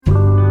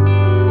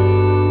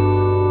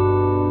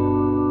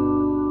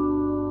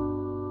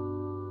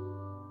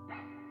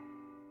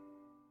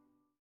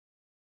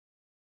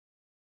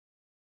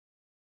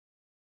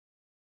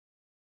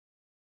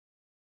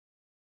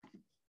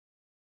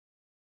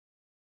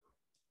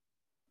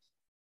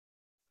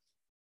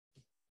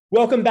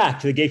Welcome back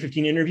to the Gate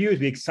 15 interview as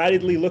we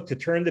excitedly look to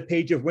turn the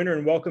page of winter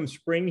and welcome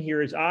spring.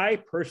 Here is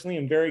I personally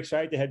am very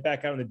excited to head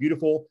back out on the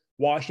beautiful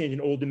Washington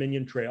Old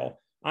Dominion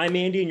Trail. I'm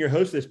Andy and your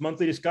host of this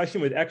monthly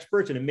discussion with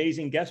experts and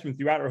amazing guests from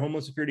throughout our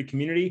Homeland Security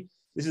community.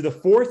 This is the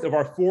fourth of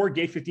our four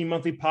Gate 15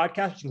 monthly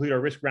podcasts, which include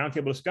our Risk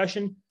Roundtable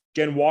discussion.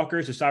 Jen Walker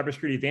is a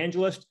cybersecurity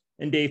evangelist,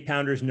 and Dave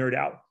Pounder's Nerd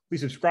Out. Please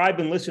subscribe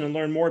and listen and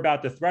learn more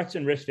about the threats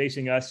and risks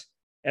facing us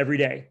every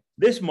day.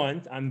 This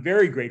month, I'm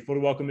very grateful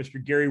to welcome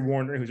Mr. Gary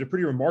Warner, who's a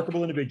pretty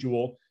remarkable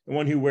individual and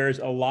one who wears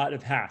a lot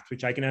of hats,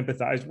 which I can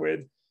empathize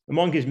with.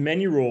 Among his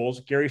many roles,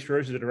 Gary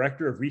serves as the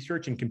Director of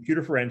Research and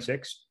Computer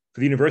Forensics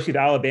for the University of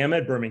Alabama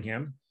at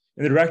Birmingham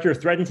and the Director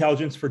of Threat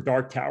Intelligence for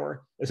Dark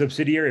Tower, a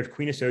subsidiary of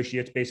Queen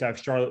Associates based out of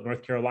Charlotte,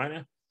 North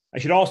Carolina. I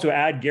should also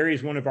add, Gary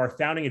is one of our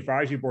founding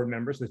advisory board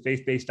members of the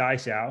Faith-Based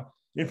ISAO,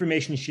 an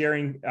information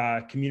sharing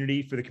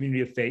community for the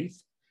community of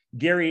faith.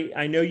 Gary,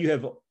 I know you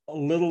have a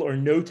little or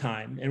no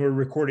time, and we're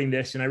recording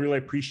this, and I really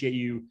appreciate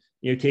you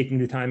taking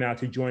the time out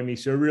to join me.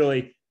 So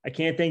really, I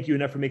can't thank you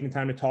enough for making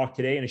time to talk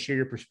today and to share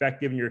your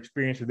perspective and your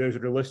experience with those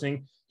that are listening.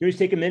 Can you just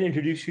take a minute and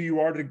introduce who you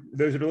are to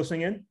those that are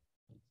listening in?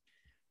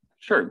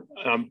 Sure.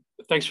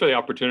 Thanks for the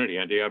opportunity,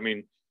 Andy. I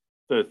mean,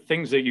 the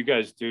things that you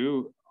guys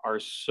do are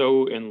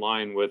so in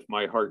line with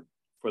my heart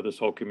for this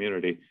whole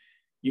community.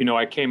 You know,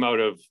 I came out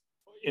of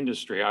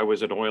industry. I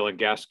was an oil and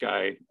gas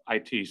guy,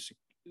 IT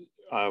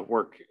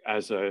work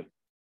as a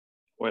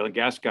oil and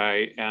gas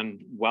guy.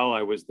 And while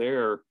I was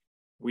there,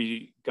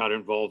 we got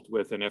involved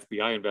with an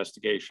FBI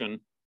investigation,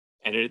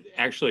 and it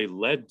actually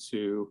led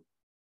to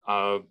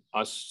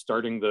us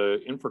starting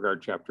the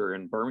InfraGard chapter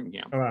in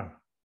Birmingham. Oh, wow.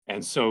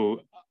 And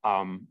so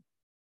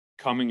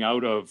coming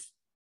out of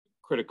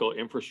critical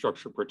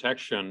infrastructure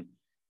protection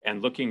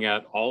and looking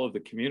at all of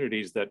the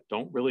communities that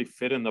don't really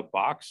fit in the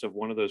box of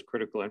one of those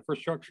critical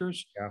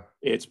infrastructures,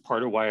 it's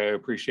part of why I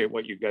appreciate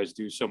what you guys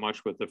do so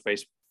much with the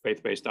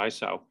faith-based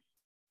ISAO.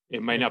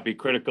 It might not be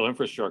critical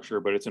infrastructure,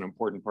 but it's an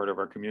important part of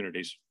our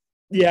communities.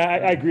 Yeah,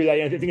 I agree with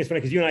that. I think it's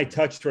funny because you and I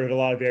touched sort of a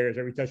lot of areas.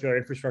 Right? We touched with our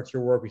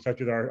infrastructure work, we touched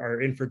with our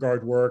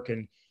InfraGard work,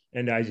 and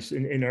I just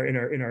in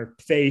our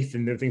faith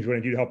and the things we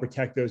want to do to help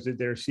protect those that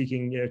they're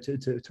seeking,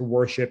 to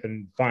worship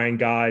and find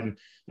God. And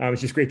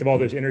it's just great to have all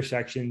those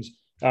intersections.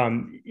 I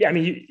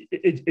mean,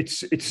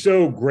 it's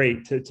so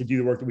great to do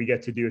the work that we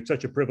get to do. It's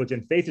such a privilege,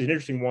 and faith is an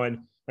interesting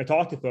one. When I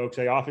talk to folks,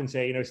 I often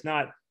say, it's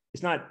not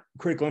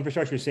critical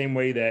infrastructure the same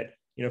way that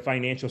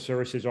financial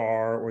services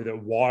are, or that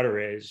water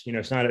is.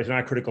 It's not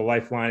a critical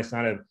lifeline. It's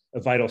not a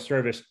vital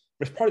service,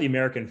 but it's part of the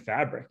American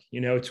fabric.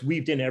 It's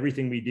weaved in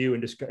everything we do,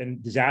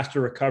 and disaster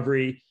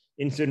recovery,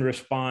 incident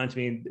response. I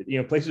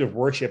mean, places of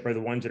worship are the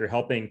ones that are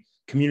helping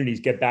communities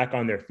get back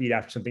on their feet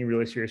after something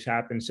really serious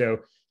happens. So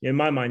in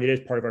my mind, it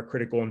is part of our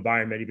critical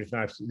environment, even if it's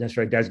not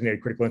necessarily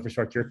designated critical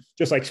infrastructure,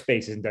 just like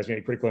space isn't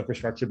designated critical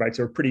infrastructure, right?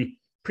 So we're pretty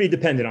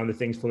dependent on the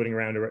things floating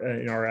around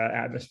in our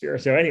atmosphere.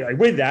 So anyway,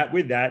 with that,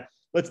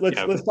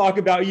 let's talk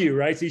about you,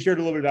 right? So you shared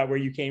a little bit about where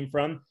you came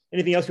from.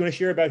 Anything else you want to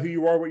share about who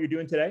you are, what you're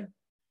doing today?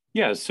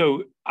 Yeah,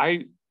 so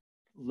I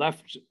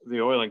left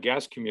the oil and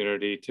gas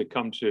community to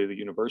come to the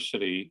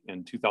university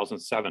in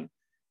 2007.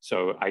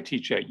 So I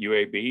teach at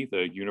UAB,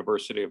 the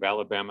University of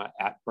Alabama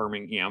at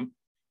Birmingham.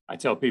 I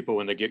tell people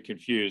when they get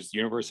confused,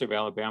 University of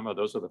Alabama,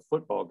 those are the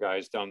football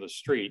guys down the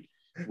street.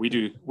 We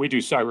do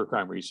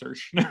cybercrime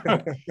research.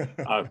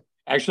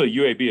 Actually,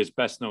 UAB is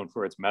best known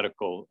for its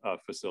medical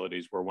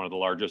facilities. We're one of the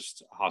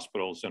largest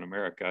hospitals in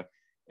America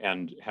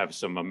and have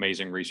some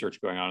amazing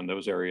research going on in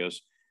those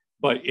areas.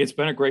 But it's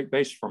been a great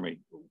base for me.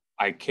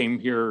 I came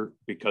here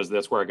because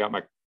that's where I got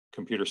my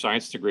computer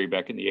science degree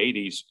back in the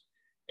 80s.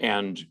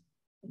 And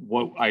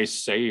what I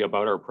say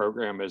about our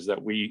program is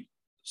that we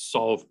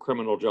solve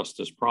criminal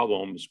justice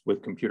problems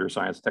with computer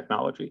science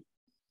technology.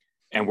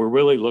 And we're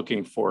really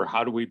looking for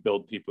how do we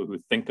build people who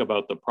think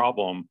about the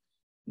problem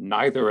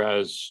neither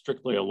as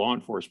strictly a law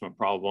enforcement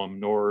problem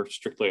nor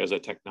strictly as a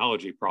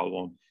technology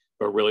problem,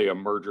 but really a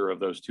merger of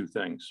those two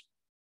things.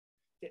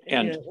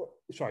 And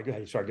sorry, go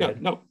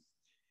ahead. No.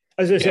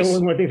 As I said, one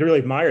of the things I really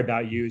admire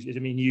about you is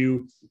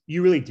you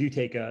really do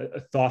take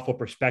a thoughtful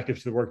perspective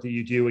to the work that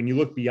you do, and you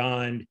look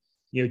beyond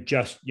I'm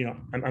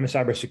a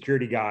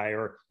cybersecurity guy,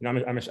 or I'm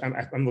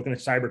looking at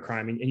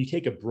cybercrime, and you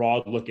take a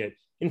broad look at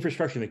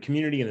infrastructure in the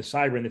community and the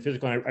cyber and the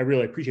physical. And I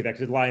really appreciate that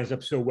because it lines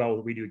up so well with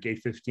what we do at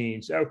Gate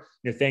 15. So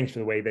thanks for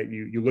the way that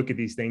you look at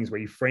these things, where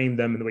you frame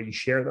them and the way you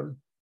share them.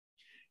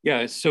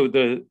 Yeah. So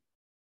the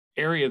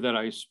area that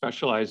I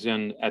specialize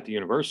in at the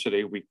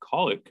university, we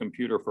call it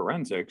computer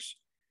forensics.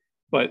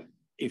 But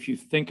if you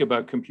think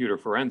about computer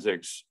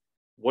forensics,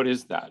 what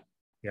is that?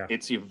 Yeah.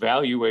 It's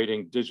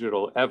evaluating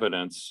digital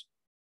evidence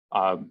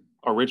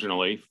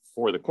originally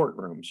for the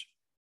courtrooms.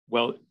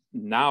 Well,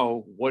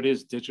 now what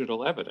is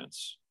digital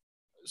evidence?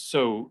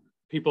 So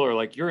people are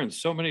like, you're in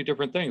so many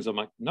different things. I'm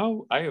like,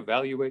 no, I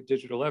evaluate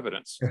digital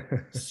evidence.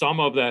 Some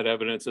of that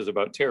evidence is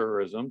about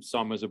terrorism,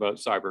 some is about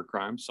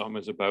cybercrime, some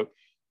is about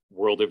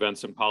world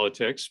events and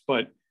politics,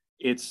 but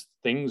it's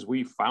things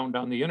we found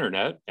on the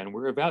internet and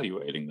we're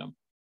evaluating them.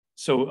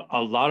 So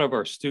a lot of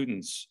our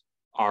students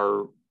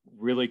are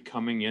really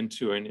coming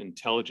into an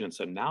intelligence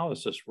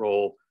analysis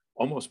role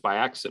almost by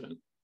accident.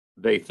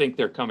 They think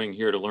they're coming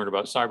here to learn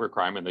about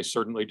cybercrime, and they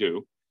certainly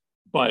do,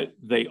 but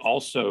they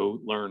also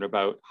learn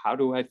about how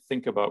do I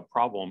think about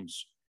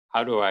problems?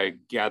 How do I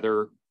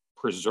gather,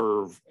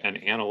 preserve, and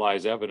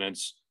analyze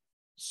evidence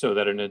so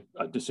that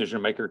a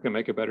decision maker can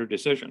make a better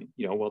decision?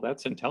 Well,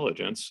 that's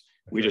intelligence.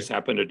 We just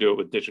happen to do it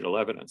with digital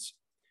evidence.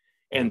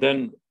 And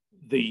then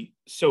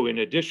so in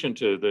addition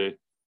to the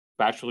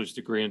bachelor's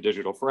degree in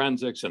digital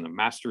forensics and the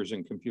master's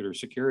in computer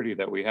security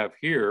that we have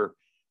here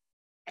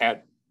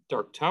at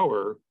Dark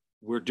Tower,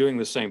 we're doing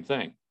the same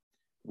thing.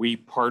 We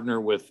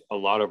partner with a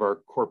lot of our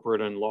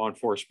corporate and law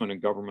enforcement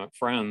and government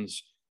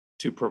friends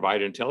to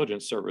provide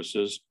intelligence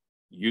services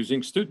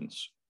using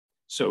students.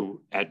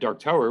 So at Dark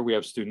Tower, we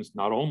have students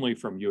not only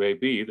from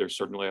UAB, there's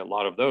certainly a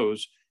lot of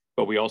those,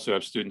 but we also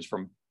have students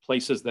from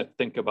places that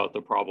think about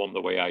the problem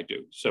the way I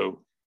do.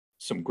 So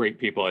some great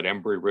people at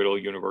Embry-Riddle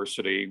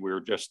University. We were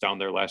just down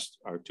there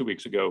 2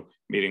 weeks ago,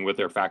 meeting with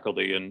their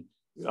faculty and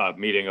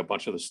meeting a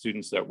bunch of the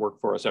students that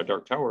work for us at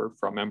Dark Tower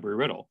from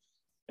Embry-Riddle.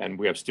 And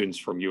we have students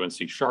from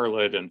UNC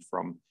Charlotte and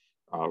from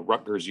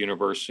Rutgers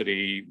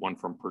University, one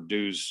from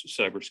Purdue's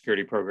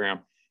cybersecurity program,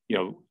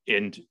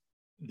 and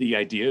the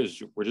idea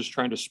is we're just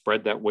trying to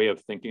spread that way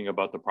of thinking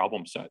about the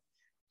problem set.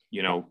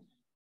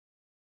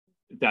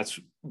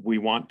 We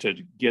want to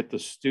get the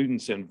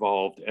students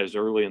involved as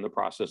early in the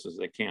process as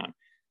they can.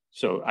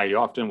 So I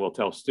often will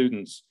tell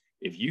students,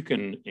 if you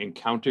can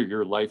encounter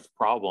your life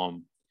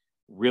problem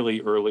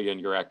really early in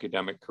your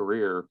academic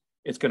career,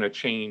 it's going to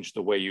change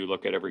the way you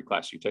look at every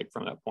class you take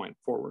from that point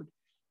forward.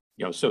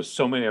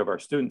 So many of our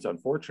students,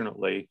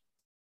 unfortunately,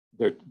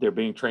 they're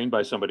being trained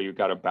by somebody who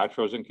got a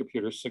bachelor's in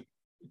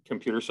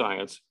computer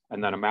science,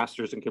 and then a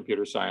master's in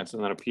computer science,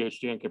 and then a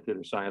PhD in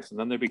computer science, and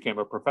then they became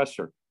a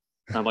professor.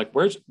 And I'm like,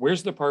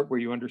 where's the part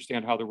where you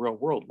understand how the real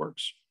world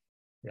works?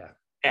 Yeah.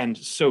 And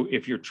so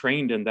if you're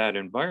trained in that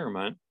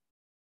environment,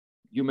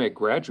 you may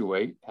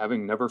graduate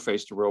having never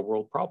faced a real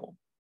world problem.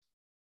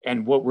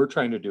 And what we're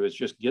trying to do is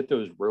just get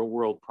those real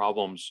world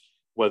problems,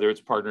 whether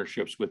it's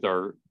partnerships with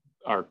our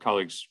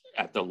colleagues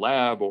at the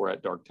lab or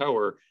at Dark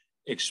Tower,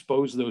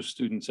 expose those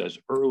students as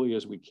early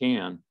as we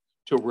can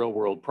to real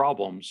world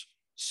problems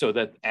so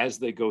that as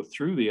they go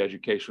through the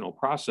educational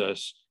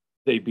process,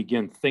 they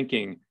begin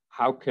thinking,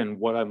 how can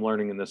what I'm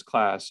learning in this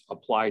class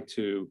apply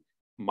to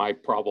my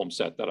problem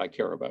set that I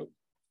care about?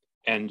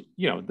 And,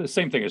 the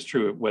same thing is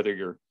true whether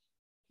you're,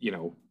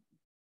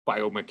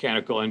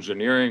 biomechanical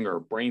engineering or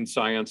brain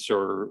science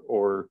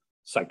or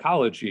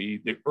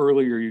psychology. The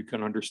earlier you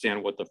can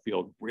understand what the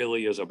field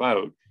really is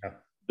about,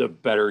 the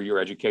better your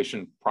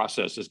education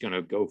process is going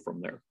to go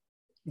from there.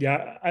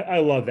 Yeah, I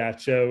love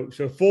that. So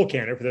full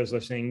candor for those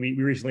listening, we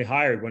recently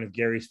hired one of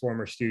Gary's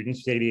former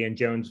students, Sadie Ann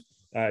Jones,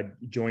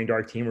 joined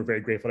our team. We're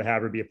very grateful to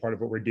have her be a part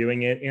of what we're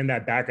doing and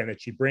that background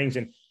that she brings.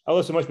 And I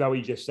love so much about what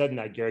you just said in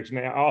that, Gary. I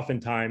mean,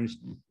 oftentimes,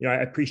 I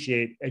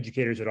appreciate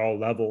educators at all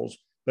levels,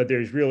 but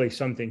there's really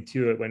something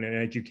to it when an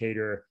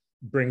educator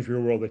brings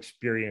real world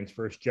experience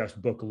versus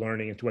just book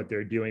learning into what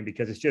they're doing,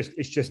 because it's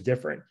just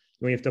different.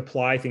 When you have to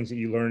apply things that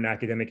you learn in an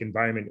academic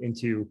environment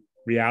into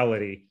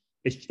reality,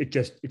 it's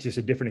just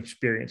a different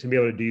experience, and be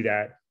able to do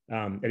that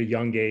at a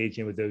young age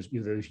and with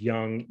those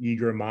young,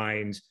 eager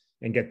minds,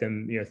 and get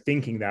them,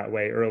 thinking that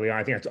way early on.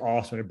 I think that's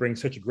awesome. It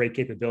brings such a great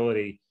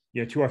capability,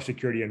 to our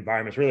security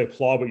environments. Really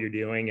applaud what you're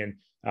doing, and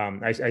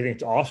I think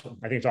it's awesome.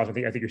 I think it's awesome.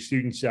 I think your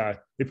students,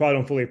 they probably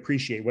don't fully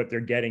appreciate what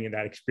they're getting in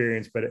that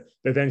experience, but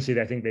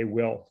eventually I think they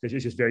will, because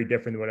it's just very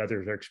different than what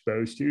others are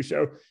exposed to.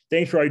 So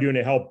thanks for all you're doing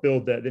to help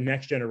build the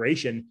next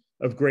generation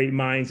of great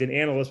minds and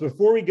analysts.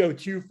 Before we go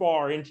too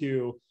far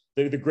into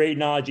the great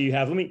knowledge you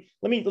have, let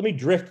me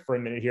drift for a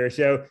minute here.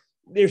 So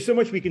there's so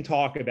much we can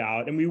talk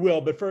about, and we will.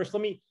 But first,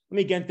 let me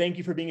again thank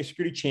you for being a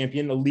security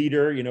champion, a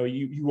leader.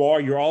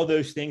 You're all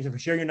those things, and for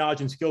sharing your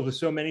knowledge and skills with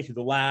so many through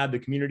the lab, the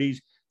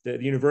communities,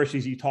 the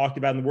universities that you talked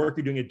about, and the work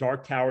you're doing at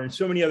Dark Tower, and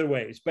so many other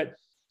ways. But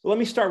let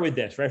me start with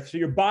this, right? So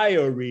your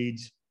bio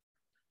reads,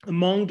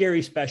 among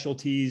Gary's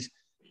specialties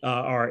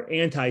are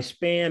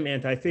anti-spam,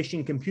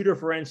 anti-phishing, computer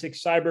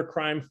forensics,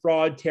 cybercrime,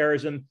 fraud,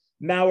 terrorism,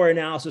 malware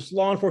analysis,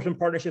 law enforcement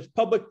partnerships,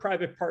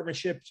 public-private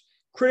partnerships,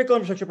 critical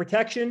infrastructure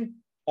protection,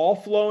 all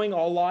flowing,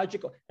 all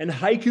logical, and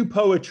haiku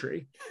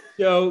poetry.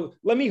 So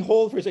let me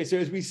hold for a second. So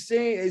as we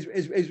sing, as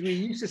we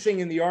used to sing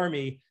in the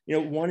Army,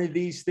 one of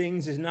these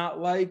things is not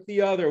like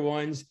the other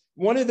ones.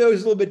 One of those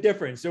is a little bit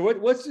different. So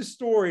what's the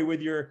story with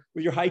your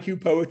haiku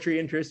poetry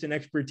interest and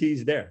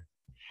expertise there?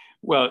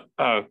 Well,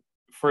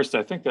 first,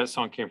 I think that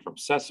song came from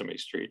Sesame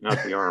Street,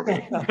 not the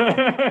Army.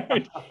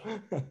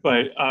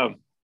 But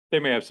they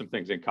may have some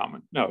things in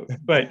common. No,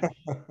 but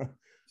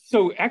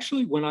so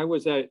actually, when I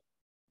was at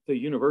the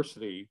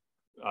university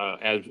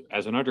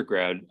as an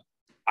undergrad,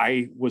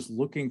 I was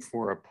looking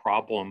for a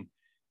problem.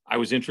 I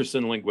was interested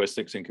in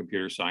linguistics and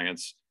computer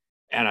science,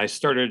 and I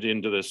started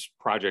into this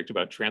project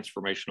about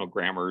transformational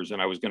grammars,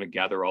 and I was going to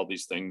gather all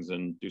these things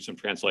and do some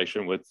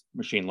translation with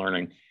machine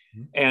learning.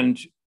 Mm-hmm.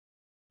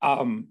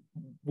 And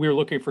we were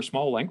looking for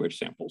small language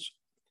samples.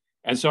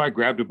 And so I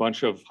grabbed a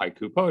bunch of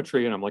haiku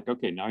poetry and I'm like,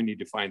 okay, now I need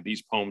to find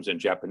these poems in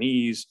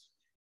Japanese.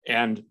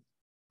 And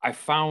I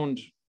found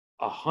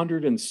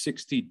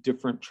 160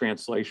 different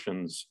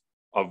translations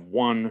of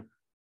one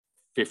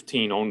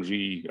 15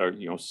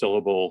 onji,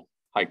 syllable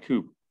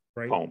haiku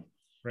poem.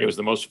 Right. It was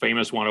the most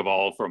famous one of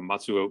all from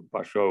Matsuo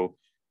Basho,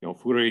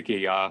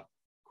 Fureike ya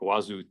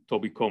kawazu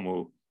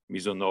tobikomu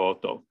mizo no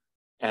oto.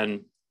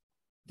 And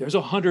there's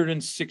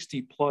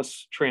 160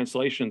 plus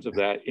translations of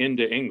that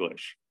into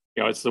English.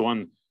 It's the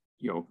one,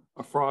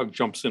 a frog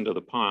jumps into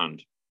the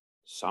pond,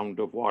 sound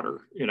of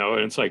water, and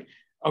it's like,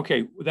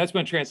 okay, that's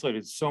been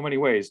translated so many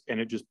ways, and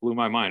it just blew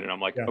my mind. And I'm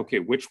like, okay,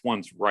 which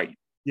one's right?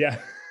 Yeah.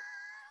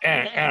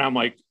 And I'm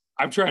like,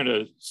 I'm trying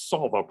to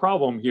solve a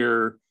problem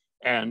here.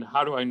 And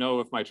how do I know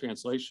if my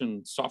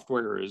translation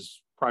software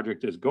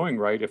project is going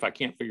right if I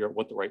can't figure out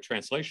what the right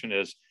translation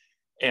is?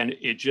 And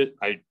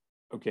I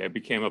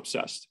became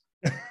obsessed.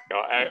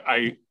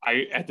 I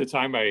at the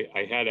time I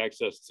had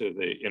access to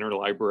the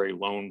interlibrary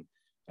loan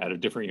at a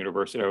different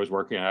university I was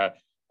working at,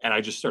 and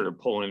I just started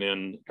pulling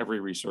in every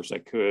resource I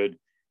could.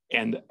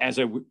 And as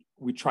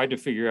we tried to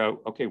figure out,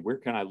 okay, where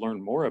can I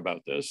learn more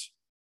about this?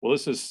 Well,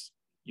 this is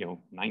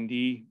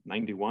 90,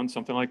 91,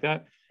 something like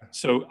that.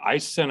 So I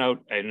sent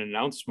out an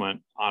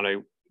announcement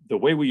on the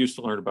way we used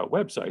to learn about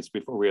websites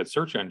before we had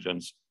search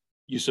engines.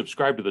 You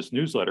subscribe to this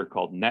newsletter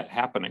called Net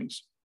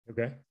Happenings.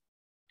 Okay.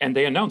 And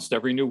they announced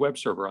every new web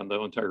server on the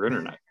entire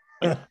internet.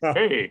 Like,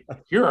 hey,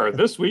 here are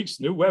this week's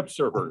new web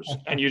servers.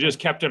 And you just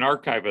kept an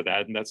archive of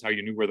that. And that's how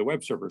you knew where the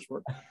web servers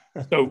were.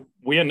 So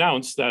we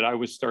announced that I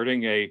was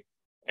starting a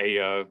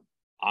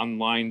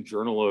online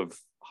journal of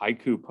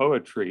haiku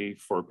poetry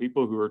for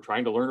people who are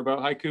trying to learn about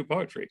haiku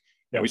poetry.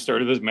 Yeah. And we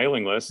started this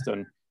mailing list,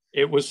 and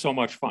it was so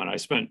much fun. I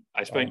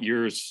spent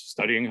years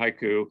studying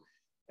haiku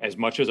as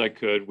much as I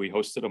could. We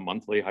hosted a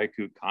monthly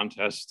haiku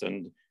contest,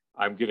 and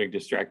I'm getting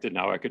distracted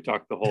now. I could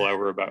talk the whole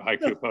hour about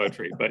haiku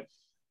poetry, but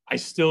I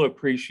still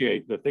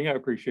appreciate, the thing I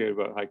appreciate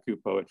about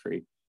haiku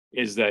poetry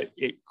is that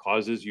it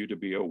causes you to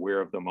be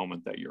aware of the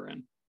moment that you're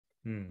in.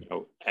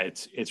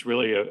 It's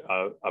really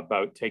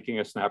about taking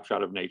a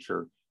snapshot of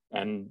nature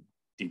and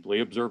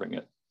deeply observing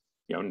it.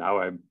 Now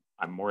I'm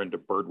more into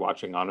bird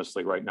watching,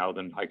 honestly, right now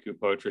than haiku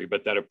poetry,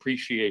 but that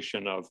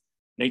appreciation of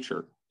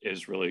nature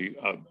is really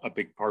a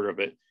big part of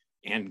it,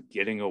 and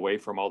getting away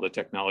from all the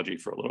technology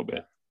for a little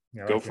bit.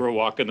 Yeah, go for a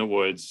walk in the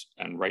woods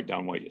and write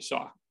down what you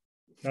saw.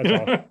 That's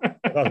awesome.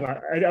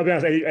 I'll be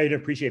honest, I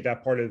appreciate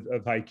that part of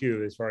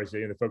haiku as far as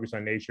the focus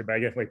on nature, but I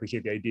definitely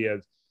appreciate the idea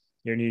of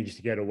needing just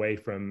to get away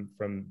from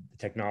the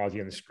technology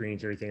and the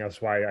screens and everything else.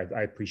 That's why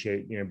I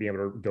appreciate being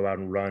able to go out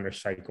and run or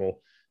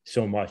cycle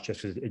so much,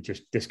 just because it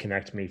just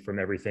disconnects me from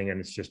everything,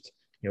 and it's just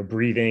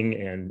breathing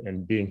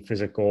and being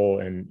physical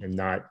and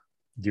not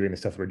doing the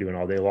stuff we're doing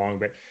all day long.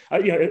 But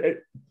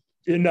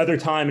another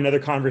time, another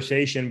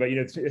conversation. But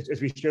as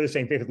we share the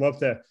same faith, I'd love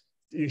to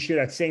share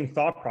that same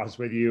thought process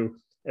with you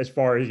as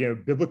far as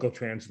biblical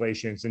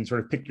translations, and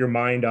sort of pick your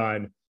mind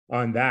on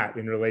that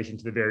in relation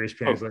to the various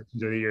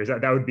translations of the years.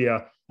 That would be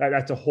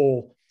that's a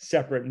whole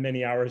separate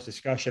many hours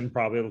discussion.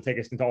 Probably it'll take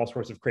us into all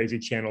sorts of crazy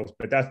channels,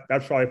 but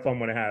that's probably a fun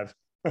one to have.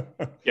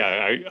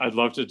 Yeah, I'd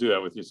love to do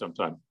that with you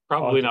sometime.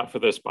 Probably awesome. Not for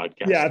this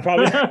podcast. Yeah,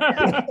 probably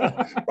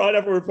not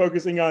what we're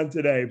focusing on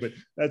today, but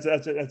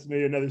that's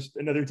maybe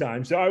another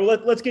time. So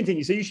let's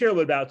continue. So you share a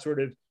little about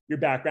sort of your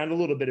background, a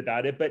little bit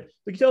about it, but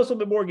can you tell us a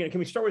little bit more? Can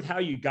we start with how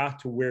you got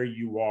to where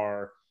you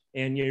are,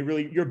 and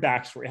really your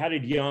backstory? How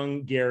did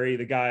young Gary,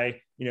 the guy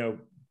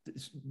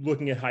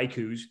looking at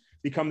haikus,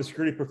 become the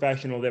security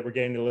professional that we're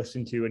getting to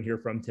listen to and hear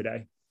from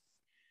today?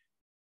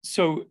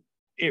 So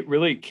it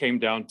really came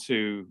down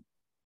to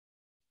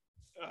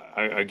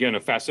again, a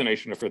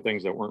fascination for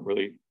things that weren't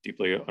really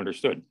deeply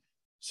understood.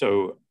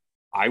 So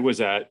I was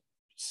at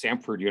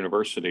Samford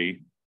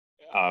University.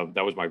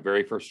 That was my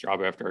very first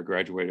job after I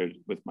graduated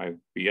with my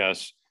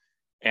BS.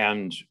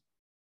 And,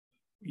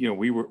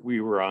 we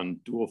were on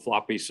dual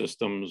floppy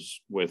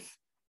systems with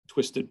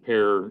twisted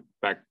pair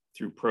back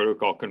through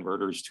protocol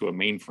converters to a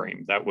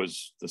mainframe. That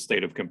was the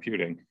state of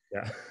computing.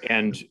 Yeah.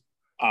 And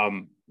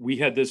we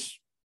had this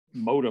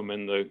modem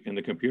in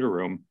the computer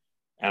room.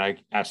 And I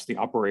asked the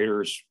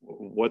operators,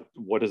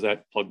 what is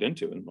that plugged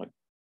into? And like,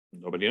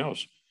 nobody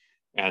knows.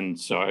 And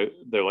so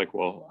they're like,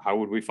 well, how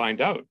would we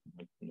find out?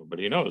 Like,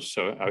 nobody knows.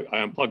 So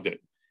I unplugged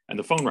it, and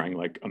the phone rang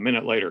like a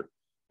minute later.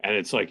 And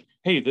it's like,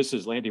 hey, this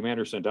is Landy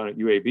Manderson down at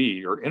UAB.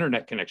 Your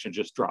internet connection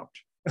just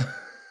dropped. And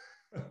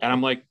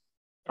I'm like,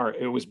 all right,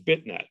 it was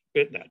BitNet,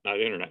 not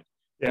internet.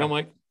 Yeah. And I'm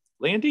like,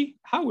 Landy,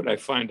 how would I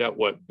find out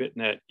what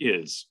BitNet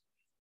is?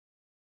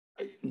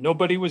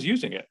 Nobody was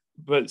using it.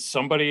 But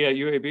somebody at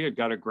UAB had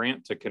got a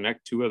grant to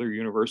connect two other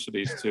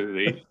universities to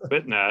the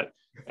BitNet.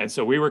 And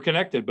so we were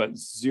connected, but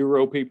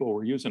 0 people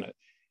were using it.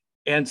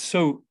 And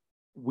so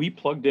we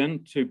plugged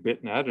into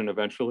BitNet and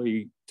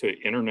eventually to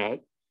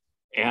internet,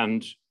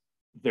 and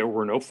there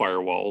were no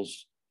firewalls,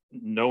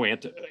 no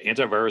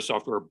antivirus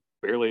software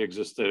barely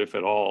existed, if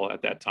at all,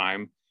 at that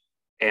time.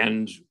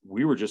 And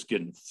we were just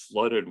getting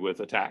flooded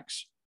with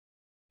attacks.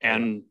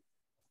 And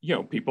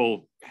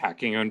people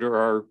hacking under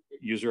our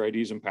user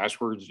IDs and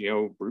passwords,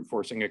 brute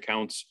forcing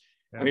accounts.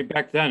 Yeah. I mean,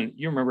 back then,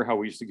 you remember how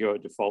we used to go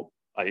at default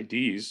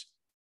IDs.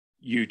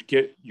 You'd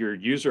get your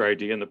user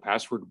ID and the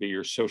password would be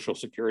your social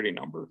security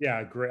number.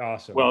 Yeah, great,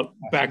 awesome. Well, awesome.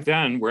 Back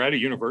then, we're at a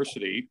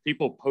university.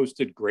 People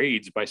posted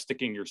grades by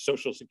sticking your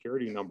social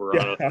security number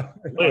on a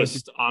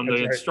list on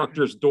the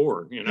instructor's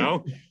door.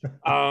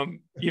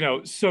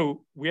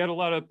 So we had a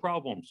lot of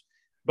problems.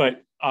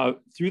 But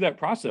through that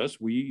process,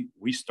 we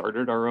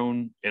started our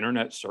own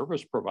internet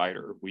service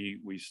provider.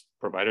 We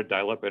provided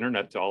dial-up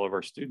internet to all of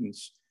our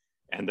students,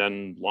 and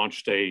then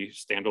launched a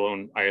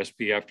standalone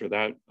ISP after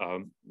that,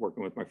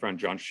 working with my friend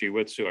John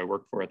Shiwitz, who I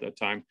worked for at that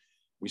time.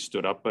 We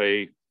stood up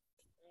a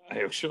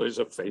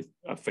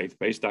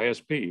faith-based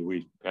ISP.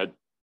 We had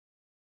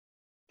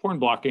porn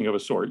blocking of a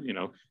sort.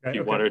 If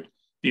you wanted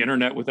the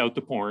internet without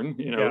the porn,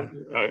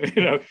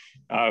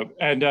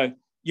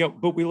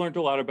 but we learned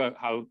a lot about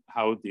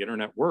how the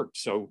internet worked.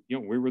 So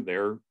we were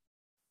there.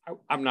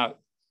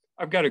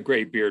 I've got a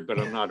gray beard, but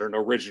I'm not an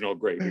original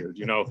gray beard.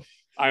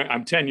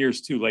 I'm 10 years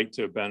too late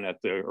to have been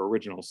at the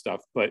original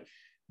stuff, but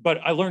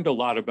I learned a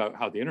lot about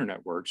how the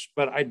internet works,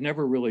 but I'd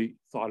never really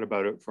thought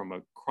about it from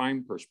a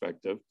crime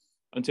perspective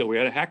until we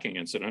had a hacking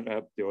incident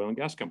at the oil and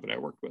gas company I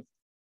worked with.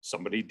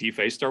 Somebody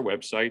defaced our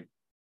website,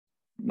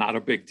 not a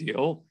big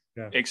deal,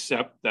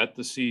 except that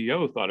the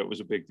CEO thought it was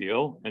a big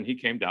deal. And he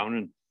came down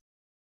and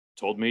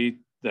told me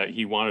that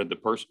he wanted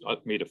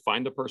me to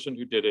find the person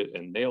who did it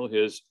and nail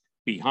his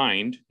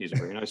behind. He's a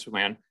very nice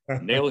man.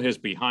 Nail his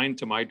behind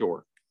to my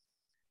door.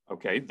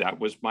 Okay, that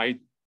was my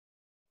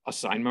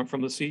assignment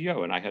from the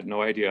CEO, and I had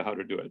no idea how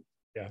to do it.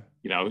 Yeah.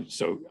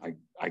 So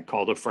I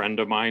called a friend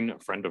of mine, a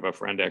friend of a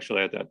friend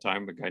actually at that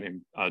time, a guy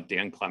named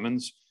Dan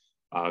Clemens.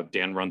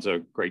 Dan runs a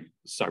great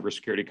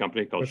cybersecurity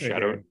company called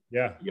Shadow.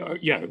 Dan.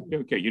 Yeah.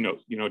 Okay, you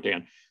know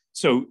Dan.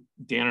 So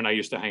Dan and I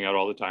used to hang out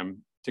all the time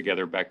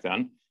together back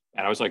then.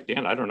 And I was like,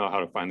 Dan, I don't know how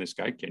to find this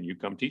guy. Can you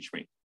come teach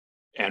me?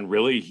 And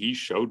really, he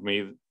showed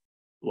me,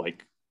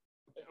 like,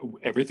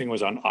 everything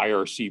was on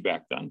IRC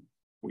back then.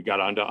 We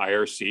got onto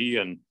IRC,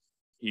 and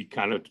he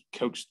kind of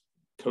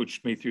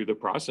coached me through the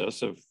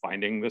process of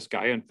finding this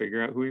guy and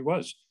figuring out who he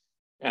was.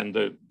 And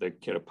the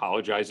kid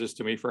apologizes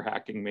to me for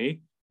hacking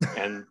me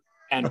and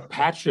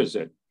patches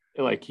it.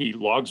 Like, he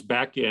logs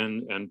back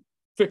in and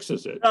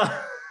fixes it.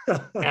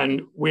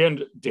 And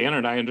Dan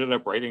and I ended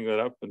up writing that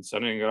up and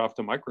sending it off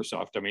to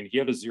Microsoft. I mean, he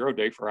had a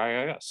 0-day for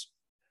IIS.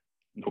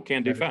 No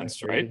can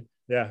defense, right?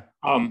 Yeah.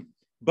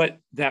 But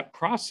that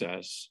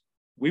process,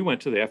 we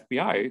went to the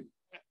FBI.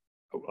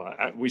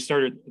 We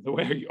started, the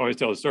way I always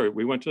tell the story,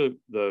 we went to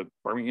the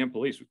Birmingham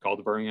police. We called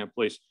the Birmingham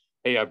police.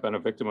 Hey, I've been a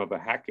victim of a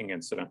hacking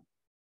incident.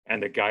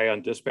 And the guy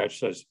on dispatch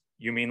says,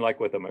 you mean like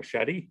with a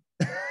machete?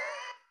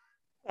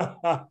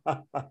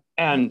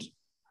 And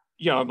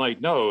I'm like,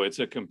 no, it's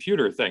a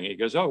computer thing. He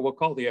goes, oh, we'll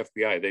call the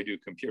FBI. They do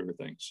computer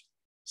things.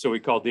 So we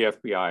called the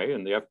FBI,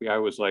 and the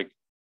FBI was like,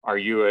 are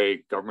you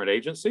a government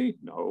agency?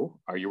 No.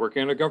 Are you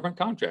working on a government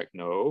contract?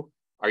 No.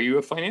 Are you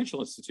a financial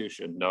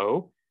institution?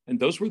 No. And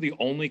those were the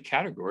only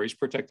categories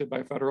protected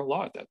by federal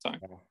law at that time.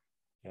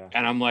 Yeah.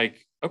 And I'm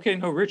like, okay,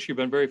 no, Rich, you've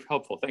been very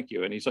helpful. Thank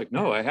you. And he's like,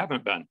 no, I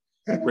haven't been.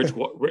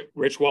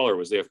 Rich Waller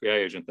was the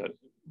FBI agent that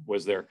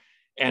was there.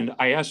 And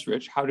I asked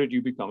Rich, how did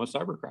you become a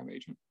cybercrime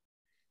agent?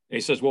 And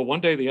he says, well,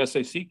 one day the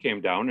SAC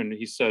came down and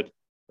he said,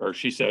 or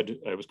she said,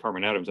 it was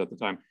Carmen Adams at the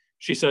time.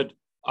 She said,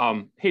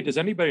 hey, does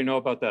anybody know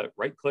about that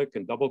right click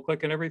and double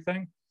click and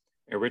everything?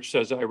 And Rich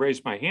says, I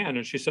raised my hand,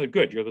 and she said,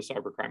 good, you're the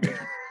cybercrime agent.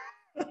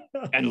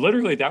 And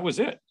literally that was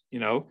it,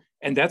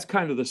 and that's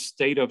kind of the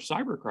state of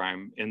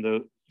cybercrime in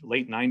the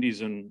late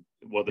 90s. And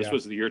this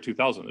was the year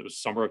 2000. It was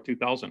summer of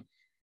 2000.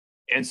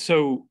 And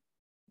so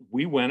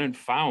we went and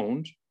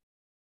found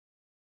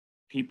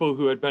people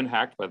who had been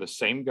hacked by the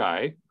same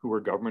guy, who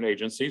were government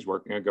agencies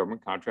working on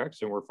government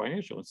contracts and were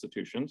financial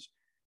institutions,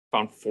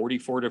 found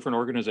 44 different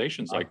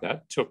organizations like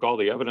that, took all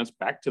the evidence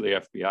back to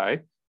the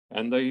FBI,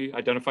 and they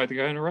identified the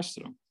guy and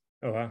arrested him.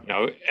 Oh,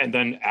 wow. And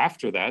then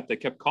after that, they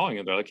kept calling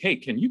and they're like, hey,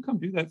 can you come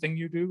do that thing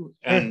you do?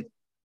 And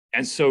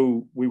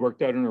so we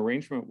worked out an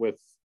arrangement with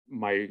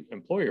my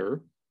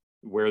employer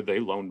where they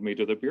loaned me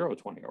to the Bureau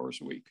 20 hours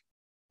a week,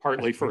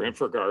 partly for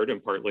InfraGard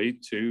and partly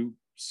to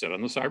sit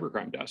on the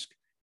cybercrime desk.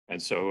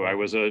 And so I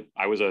was a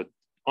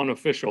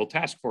unofficial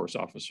task force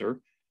officer,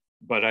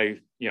 but I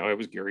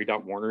was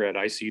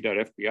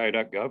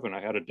Gary.Warner@ic.fbi.gov, and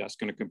I had a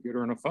desk and a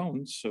computer and a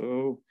phone.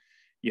 So,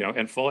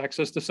 and full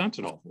access to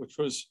Sentinel, which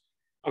was,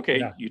 okay,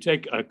 yeah. You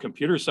take a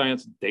computer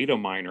science data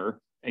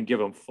miner and give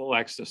them full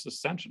access to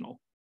Sentinel.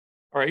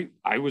 All right.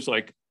 I was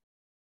like,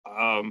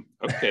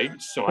 okay,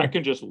 so I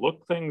can just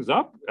look things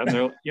up, and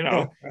they're,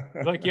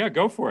 like, yeah,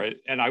 go for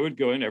it. And I would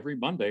go in every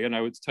Monday and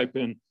I would type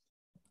in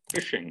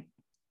phishing.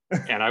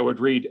 And I would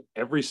read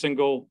every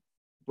single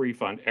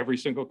brief on every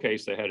single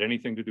case that had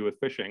anything to do with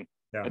phishing.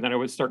 Yeah. And then I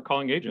would start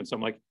calling agents. I'm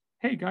like,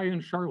 hey, guy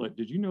in Charlotte,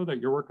 did you know that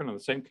you're working on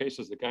the same case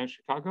as the guy in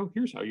Chicago?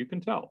 Here's how you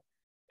can tell.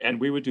 And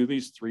we would do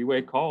these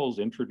 3-way calls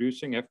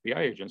introducing FBI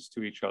agents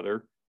to each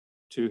other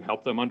to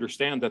help them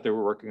understand that they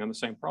were working on the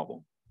same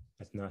problem.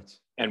 That's nuts.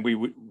 And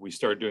we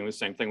started doing the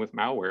same thing with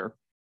malware.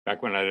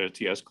 Back when I had a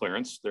TS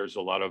clearance, there's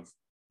a lot of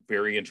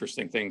very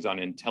interesting things on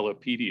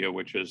Intellipedia,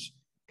 which is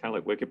kind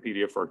of like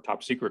Wikipedia for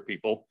top secret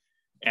people.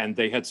 And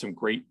they had some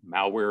great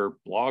malware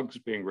blogs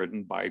being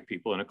written by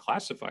people in a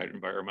classified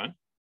environment.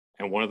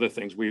 And one of the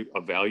things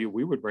of value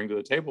we would bring to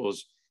the table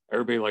is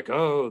everybody like,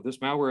 oh, this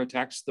malware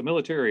attacks the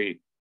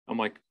military. I'm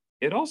like,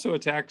 it also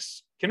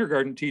attacks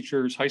kindergarten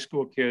teachers, high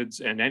school kids,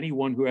 and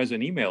anyone who has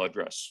an email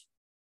address,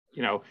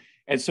 you know?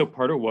 And so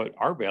part of what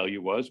our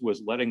value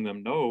was letting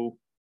them know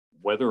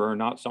whether or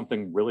not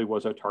something really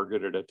was a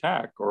targeted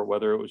attack or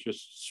whether it was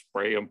just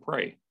spray and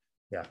pray.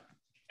 Yeah.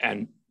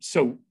 And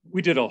so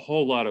we did a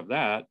whole lot of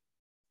that,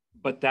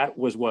 but that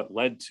was what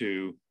led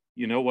to,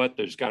 you know what,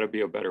 there's got to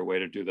be a better way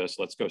to do this.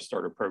 Let's go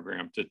start a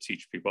program to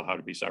teach people how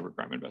to be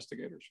cybercrime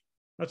investigators.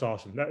 That's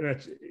awesome.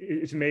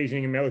 It's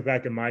amazing. I mean, I look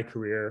back at my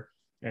career,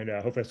 and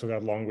hopefully I still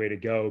got a long way to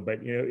go,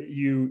 but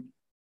you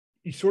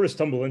sort of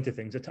stumble into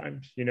things at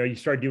times. You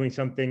start doing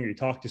something, or you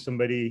talk to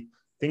somebody,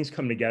 things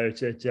come together.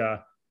 It's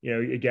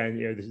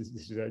again, this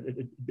is a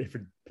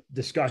different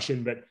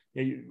discussion, but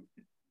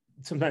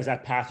sometimes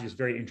that path is just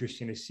very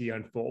interesting to see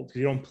unfold because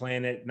you don't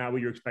plan it, not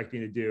what you're expecting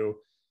to do,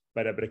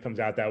 but it comes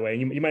out that way.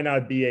 And you might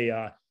not be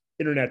a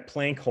internet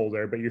plank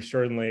holder, but you're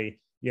certainly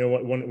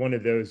one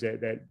of those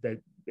that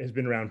has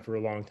been around for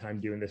a long time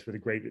doing this with a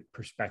great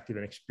perspective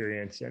and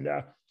experience. And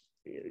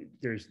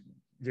there's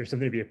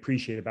something to be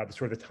appreciated about the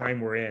sort of time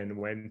we're in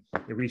when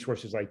the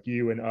resources like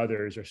you and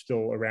others are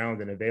still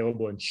around and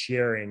available and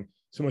sharing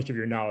so much of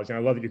your knowledge. And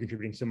I love that you're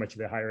contributing so much to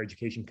the higher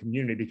education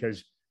community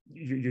because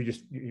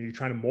you're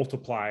trying to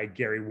multiply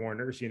Gary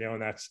Warner's,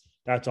 and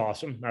that's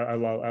awesome. I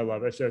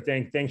love it. So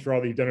thanks for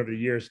all that you've done over the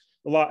years.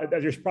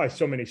 There's probably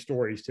so many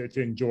stories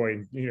to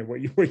enjoy,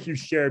 what you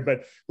shared,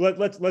 but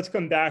let's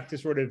come back to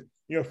sort of,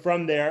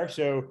 from there.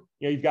 So,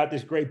 you've got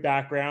this great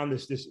background,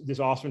 this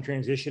awesome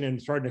transition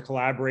and starting to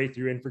collaborate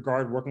through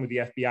InfraGard, working with the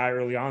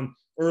FBI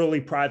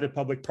early private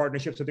public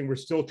partnerships. I think we're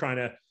still trying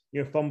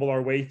to, fumble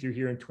our way through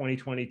here in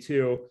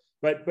 2022,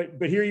 but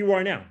here you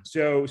are now.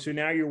 So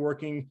now you're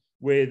working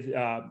with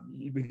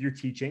your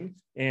teaching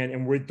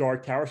and with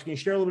Dark Tower. So can you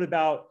share a little bit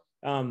about,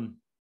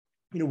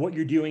 what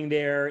you're doing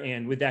there?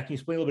 And with that, can you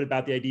explain a little bit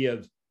about the idea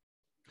of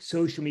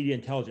social media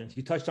intelligence?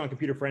 You touched on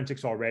computer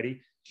forensics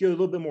already. Share a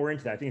little bit more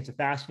into that. I think it's a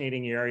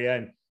fascinating area,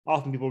 and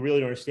often people really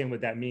don't understand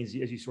what that means,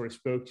 as you sort of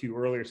spoke to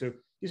earlier. So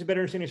just a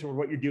better understanding of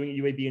what you're doing at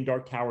UAB and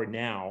Dark Tower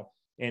now,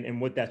 and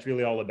what that's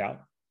really all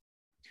about.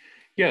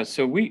 Yeah,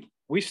 so we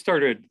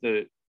started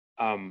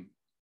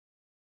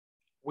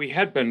we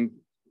had been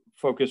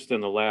focused in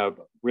the lab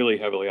really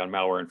heavily on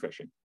malware and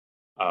phishing.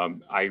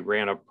 I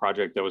ran a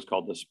project that was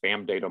called the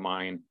Spam Data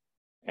Mine,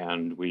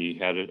 and we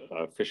had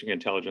a phishing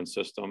intelligence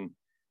system.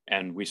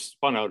 And we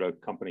spun out a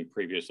company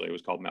previously. It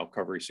was called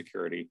Malcovery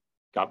Security.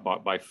 Got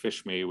bought by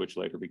FishMe, which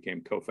later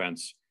became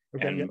Cofense.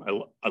 Okay, and yeah.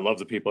 I love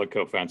the people at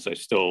Cofense. I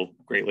still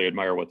greatly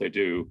admire what they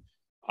do.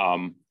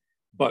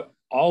 But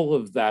all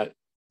of that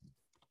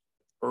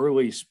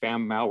early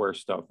spam malware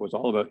stuff was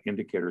all about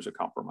indicators of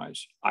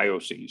compromise,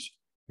 IOCs.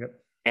 Yep.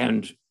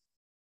 And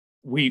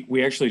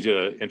we actually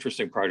did an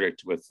interesting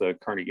project with the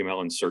Carnegie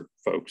Mellon CERT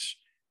folks.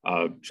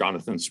 John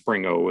O.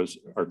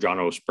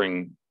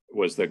 Spring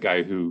was the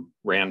guy who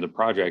ran the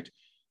project.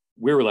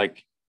 We were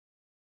like,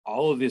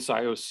 all of this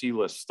IOC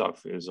list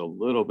stuff is a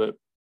little bit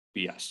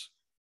BS.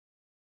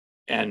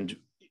 And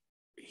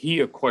he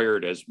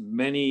acquired as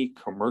many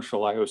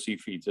commercial IOC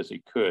feeds as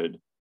he could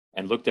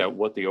and looked at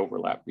what the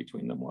overlap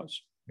between them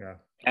was. Yeah.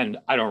 And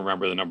I don't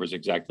remember the numbers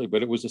exactly,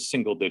 but it was a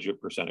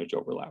single-digit percentage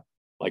overlap.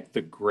 Like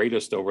the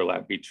greatest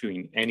overlap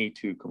between any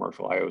two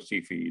commercial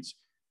IOC feeds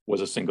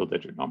was a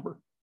single-digit number.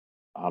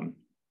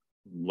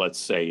 Let's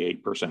say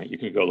 8%. You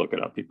can go look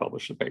it up. He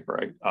published the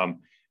paper, right?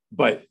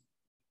 But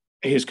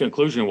his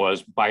conclusion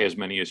was buy as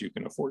many as you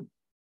can afford.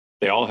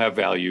 They all have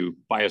value.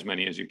 Buy as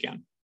many as you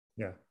can.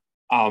 Yeah.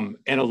 And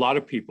a lot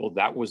of people,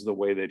 that was the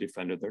way they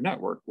defended their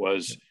network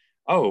was,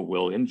 oh,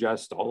 we'll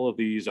ingest all of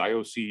these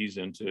IOCs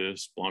into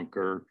Splunk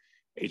or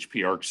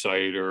HP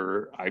ArcSight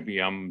or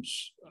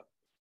IBM's.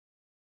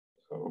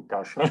 Oh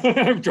gosh,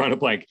 I'm drawing a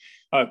blank.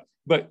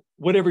 But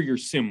whatever your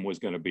SIM was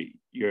going to be,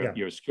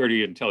 your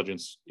security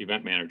intelligence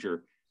event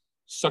manager,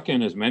 suck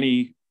in as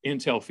many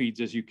intel feeds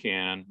as you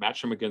can,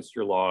 match them against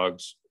your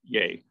logs,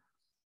 yay.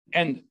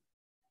 And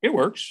it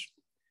works.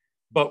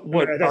 But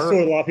what that's still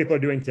what a lot of people are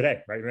doing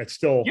today, right? And it's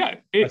still,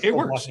 it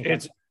works.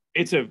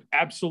 It's an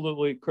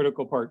absolutely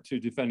critical part to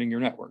defending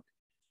your network.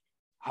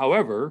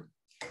 However,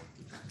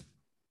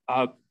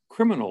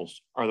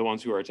 criminals are the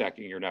ones who are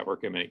attacking your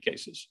network in many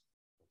cases.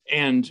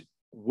 And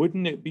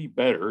wouldn't it be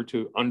better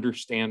to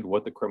understand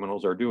what the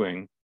criminals are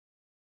doing?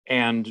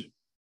 And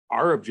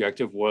our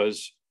objective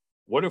was,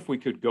 what if we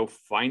could go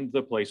find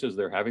the places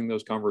they're having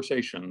those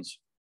conversations,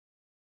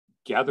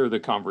 gather the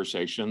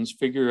conversations,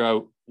 figure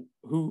out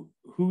who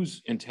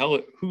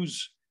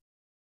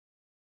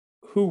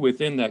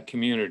within that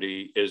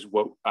community is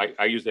what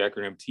I use the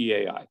acronym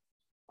TAI.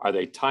 Are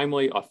they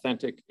timely,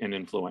 authentic, and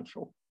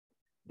influential?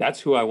 That's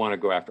who I want to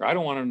go after. I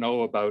don't want to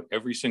know about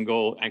every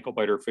single ankle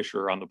biter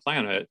fisher on the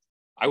planet.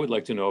 I would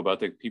like to know about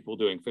the people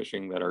doing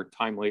fishing that are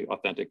timely,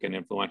 authentic, and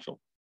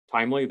influential.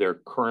 Timely,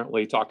 they're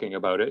currently talking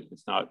about it.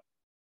 It's not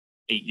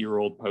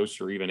 8-year-old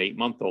posts or even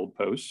 8-month-old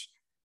posts.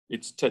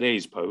 It's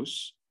today's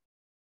posts.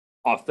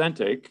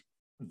 Authentic,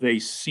 they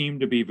seem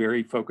to be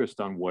very focused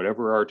on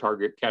whatever our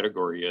target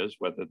category is,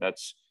 whether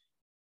that's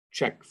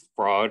check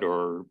fraud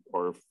or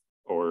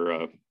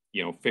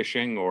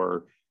phishing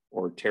or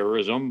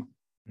terrorism.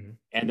 Mm-hmm.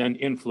 And then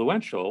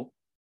influential,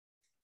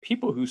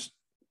 people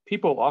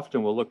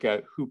often will look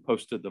at who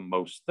posted the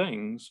most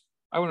things.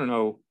 I want to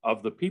know,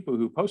 of the people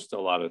who post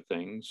a lot of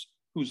things,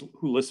 who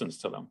listens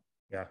to them.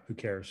 Yeah, who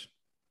cares?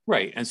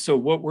 Right. And so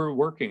what we're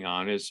working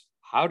on is,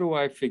 how do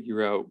I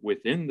figure out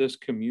within this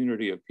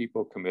community of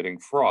people committing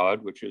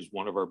fraud, which is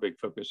one of our big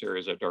focus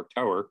areas at Dark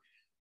Tower,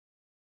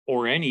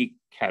 or any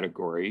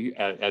category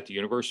at the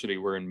university,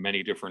 we're in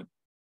many different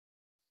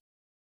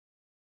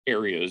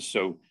areas.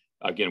 So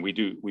again, we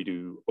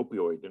do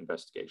opioid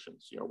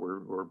investigations.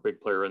 We're a big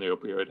player in the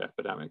opioid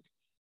epidemic.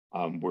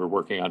 We're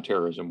working on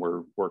terrorism.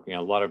 We're working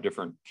on a lot of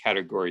different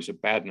categories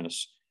of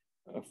badness,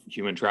 of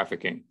human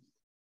trafficking.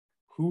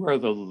 Who are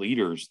the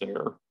leaders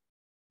there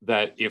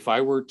that if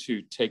I were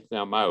to take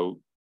them out,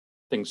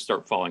 things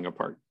start falling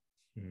apart?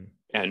 Mm-hmm.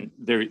 And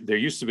there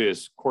used to be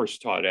this course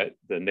taught at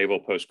the Naval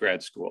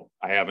Postgrad School.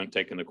 I haven't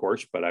taken the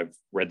course, but I've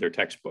read their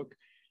textbook.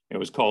 It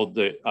was called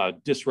the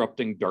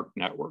Disrupting Dark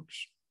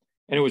Networks.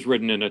 And it was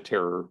written in a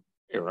terror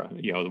era,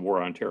 the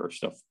war on terror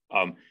stuff.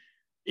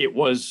 It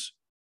was,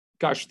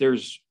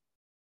 there's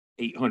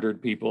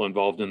 800 people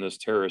involved in this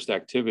terrorist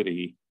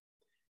activity.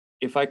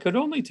 If I could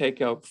only take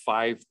out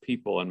 5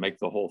 people and make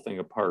the whole thing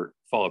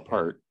fall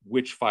apart,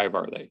 which 5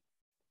 are they?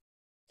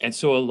 And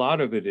so a lot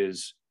of it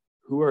is,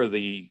 who are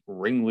the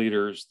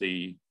ringleaders,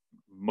 the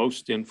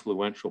most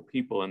influential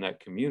people in that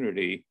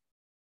community?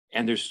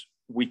 And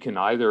we can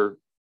either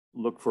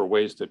look for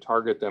ways to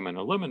target them and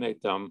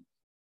eliminate them,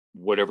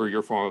 whatever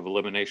your form of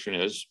elimination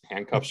is.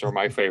 Handcuffs are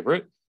my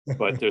favorite,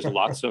 but there's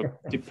lots of,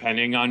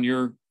 depending on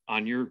your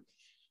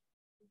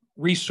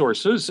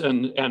resources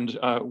and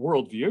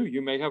worldview,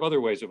 you may have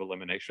other ways of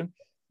elimination.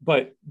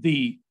 But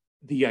the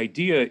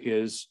idea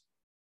is,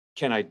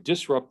 can I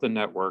disrupt the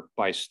network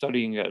by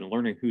studying it and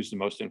learning who's the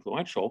most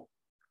influential?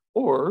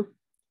 Or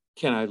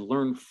can I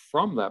learn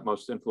from that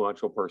most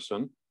influential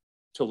person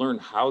to learn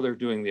how they're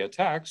doing the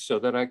attacks so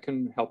that I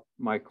can help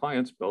my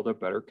clients build a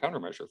better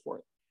countermeasure for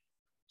it?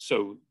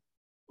 So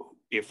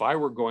if I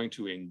were going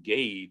to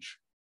engage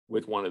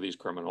with one of these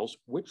criminals,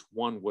 which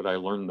one would I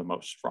learn the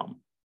most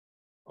from?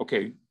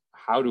 Okay,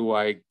 how do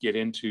I get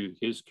into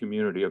his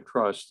community of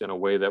trust in a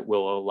way that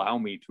will allow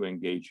me to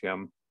engage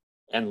him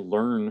and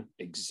learn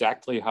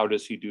exactly how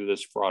does he do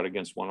this fraud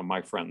against one of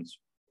my friends?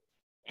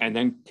 And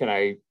then can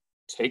I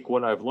take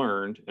what I've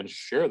learned and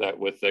share that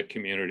with the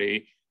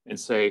community and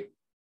say,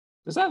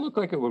 does that look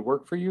like it would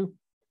work for you?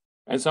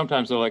 And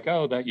sometimes they're like,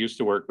 oh, that used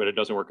to work, but it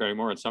doesn't work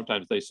anymore. And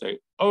sometimes they say,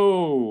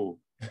 oh,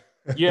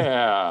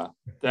 yeah,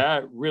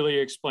 that really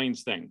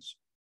explains things.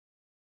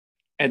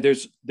 And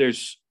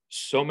there's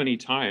so many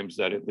times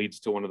that it leads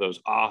to one of those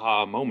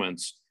aha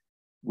moments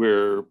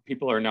where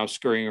people are now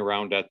scurrying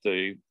around at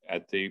the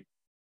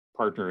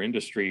partner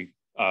industry,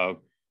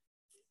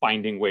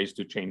 finding ways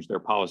to change their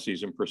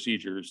policies and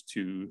procedures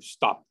to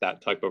stop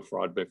that type of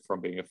fraud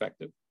from being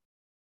effective.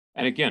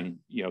 And again,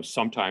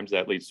 sometimes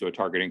that leads to a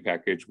targeting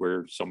package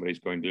where somebody's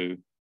going to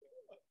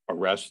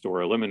arrest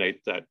or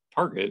eliminate that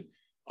target.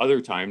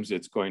 Other times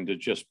it's going to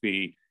just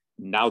be,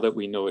 now that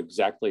we know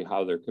exactly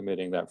how they're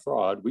committing that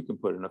fraud, we can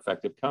put an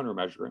effective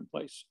countermeasure in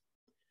place.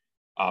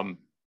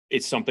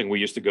 It's something we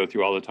used to go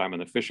through all the time in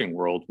the phishing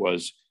world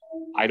was,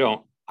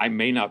 I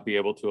may not be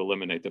able to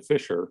eliminate the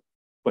fisher,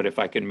 but if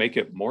I can make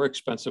it more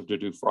expensive to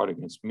do fraud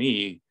against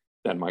me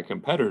than my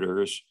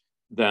competitors,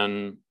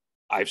 then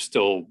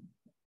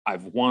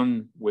I've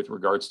won with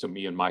regards to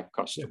me and my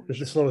customers. It's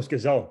the slowest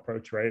gazelle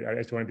approach, right? I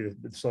just want to be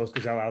the slowest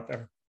gazelle out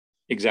there.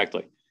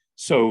 Exactly.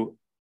 So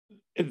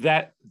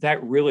that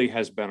really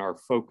has been our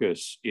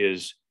focus,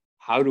 is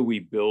how do we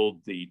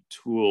build the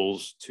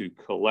tools to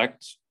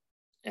collect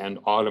and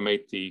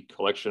automate the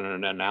collection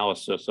and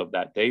analysis of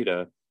that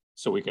data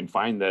so we can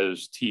find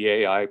those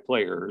TAI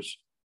players,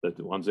 the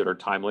ones that are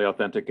timely,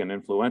 authentic, and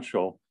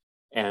influential,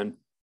 and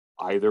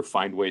either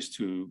find ways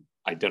to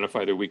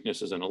identify their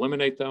weaknesses and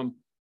eliminate them,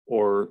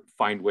 or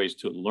find ways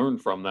to learn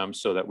from them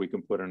so that we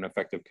can put in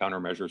effective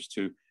countermeasures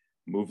to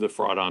move the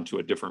fraud onto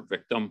a different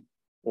victim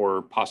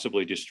or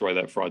possibly destroy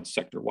that fraud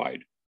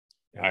sector-wide.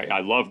 Yeah. I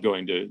love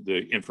going to the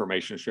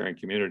information sharing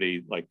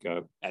community. Like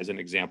as an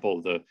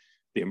example,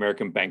 the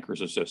American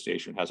Bankers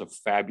Association has a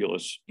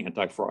fabulous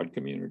anti-fraud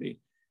community.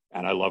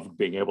 And I love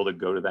being able to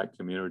go to that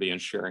community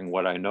and sharing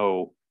what I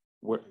know,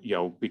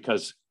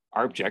 because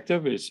our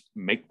objective is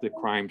make the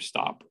crime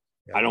stop.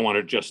 Yeah. I don't want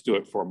to just do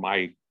it for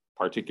my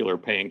particular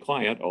paying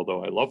client,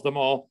 although I love them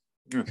all.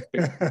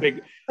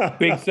 Big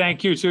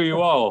thank you to you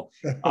all.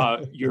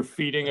 You're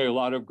feeding a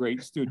lot of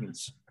great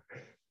students.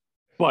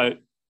 But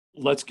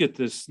let's get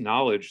this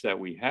knowledge that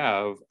we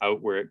have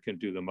out where it can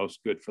do the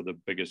most good for the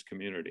biggest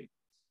community.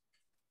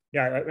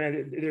 Yeah, I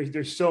mean,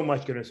 there's so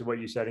much goodness of what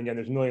you said. Again,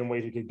 there's a million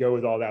ways you could go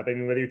with all that. But I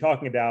mean, whether you're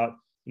talking about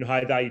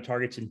high value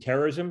targets in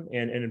terrorism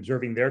and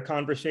observing their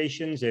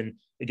conversations, and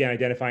again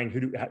identifying who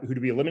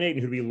do we eliminate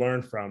and who do we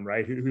learn from,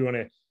 right? Who do we want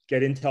to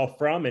get intel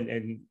from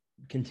and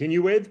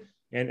continue with,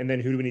 and then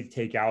who do we need to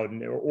take out,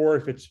 or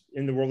if it's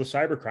in the world of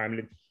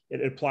cybercrime,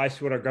 it applies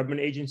to what our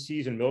government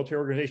agencies and military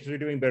organizations are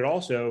doing, but it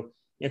also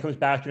comes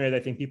back to it. I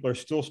think people are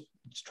still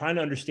trying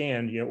to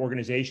understand,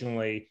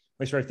 organizationally.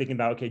 I started thinking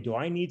about, okay, do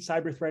I need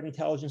cyber threat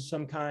intelligence of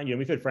some kind?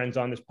 We've had friends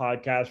on this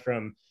podcast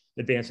from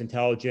Advanced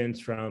Intelligence,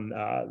 from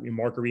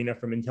Mark Arena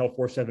from Intel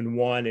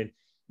 471, and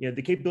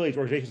the capabilities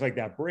organizations like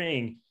that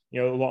bring,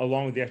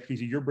 along with the expertise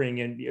that you're bringing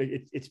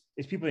in, it's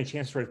people getting a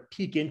chance to sort of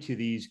peek into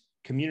these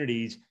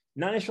communities,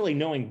 not necessarily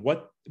knowing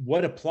what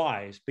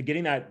applies, but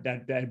getting that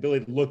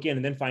ability to look in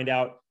and then find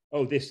out,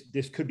 oh,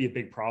 this could be a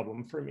big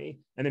problem for me,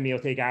 and then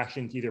take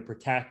action to either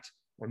protect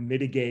or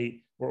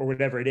mitigate or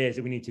whatever it is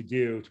that we need to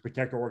do to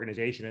protect our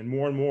organization. And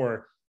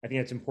more, I think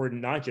it's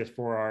important not just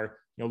for our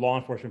law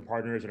enforcement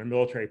partners and our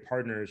military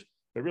partners,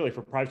 but really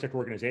for private sector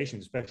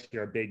organizations, especially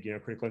our big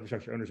critical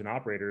infrastructure owners and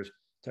operators,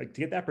 to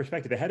get that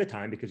perspective ahead of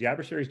time, because the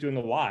adversary is doing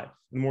a lot.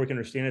 The more we can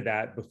understand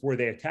that before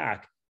they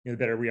attack, the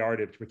better we are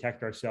to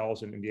protect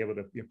ourselves and be able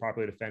to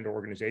properly defend our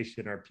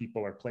organization, our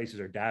people, our places,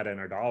 our data, and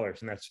our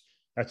dollars. And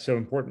that's so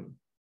important.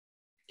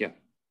 Yeah.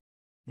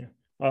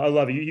 I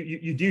love it.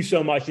 You do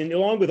so much, and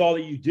along with all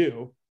that you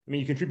do, I mean,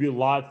 you contribute a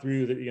lot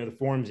through the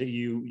forums that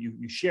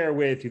you share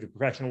with, through the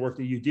professional work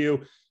that you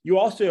do. You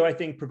also, I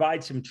think,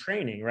 provide some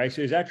training, right?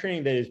 So is that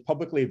training that is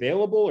publicly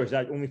available, or is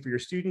that only for your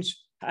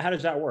students? How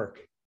does that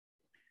work?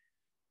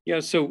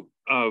 Yeah, so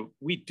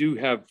we do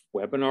have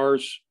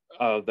webinars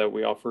that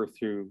we offer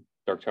through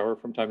Dark Tower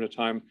from time to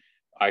time.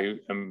 I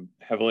am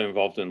heavily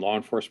involved in law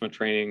enforcement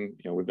training.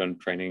 We've done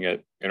training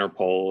at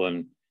Interpol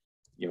and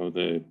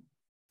the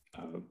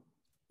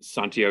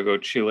Santiago,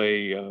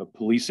 Chile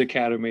Police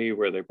Academy,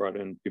 where they brought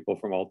in people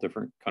from all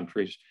different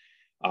countries.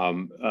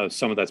 Some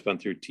of that's been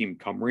through Team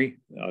Cymru.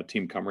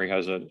 Team Cymru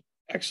has an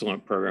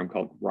excellent program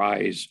called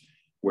RISE,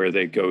 where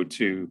they go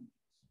to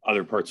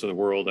other parts of the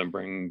world and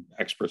bring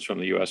experts from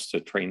the US to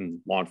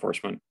train law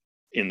enforcement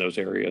in those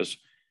areas.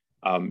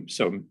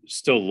 So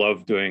still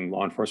love doing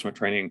law enforcement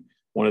training.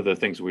 One of the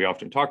things we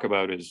often talk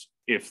about is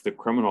if the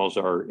criminals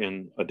are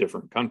in a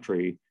different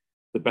country,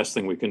 the best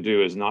thing we can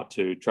do is not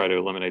to try to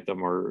eliminate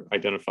them or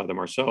identify them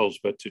ourselves,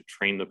 but to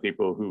train the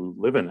people who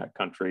live in that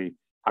country.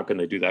 How can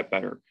they do that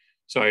better?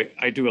 So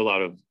I do a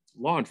lot of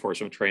law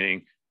enforcement training,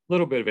 a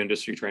little bit of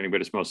industry training,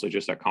 but it's mostly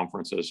just at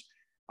conferences.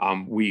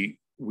 My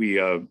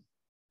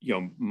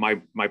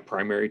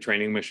primary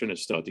training mission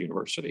is still at the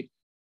university.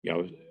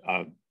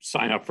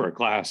 Sign up for a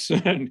class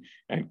and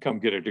come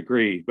get a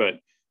degree. But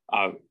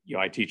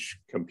I teach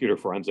computer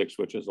forensics,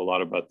 which is a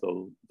lot about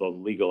the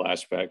legal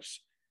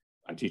aspects.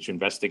 I teach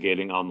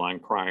investigating online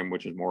crime,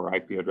 which is more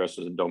IP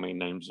addresses and domain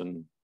names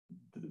and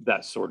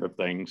that sort of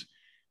things.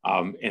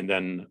 And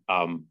then,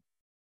 I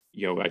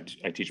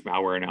teach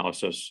malware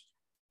analysis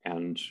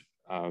and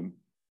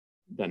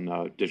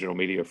then digital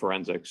media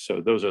forensics. So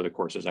those are the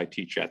courses I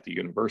teach at the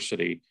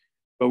university.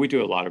 But we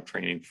do a lot of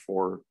training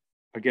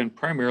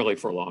primarily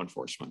for law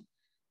enforcement.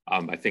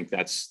 I think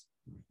that's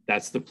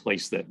the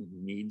place that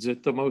needs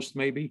it the most,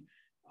 maybe.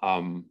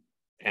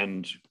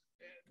 And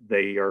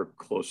they are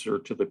closer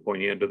to the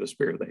pointy end of the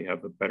spear. They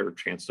have a better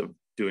chance of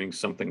doing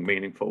something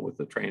meaningful with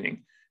the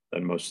training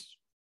than most.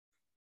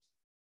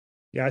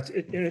 Yeah,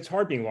 it's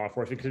hard being law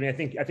enforcement, because I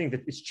think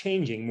that it's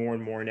changing more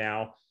and more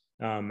now.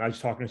 I was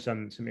talking to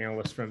some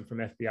analysts from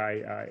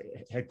FBI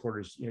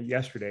headquarters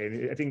yesterday,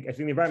 and I think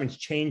the environment's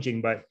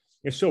changing, but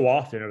so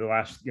often over the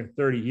last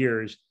 30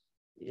 years,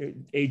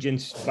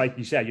 agents, like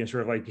you said,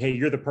 sort of like, hey,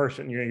 you're the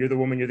person, you're the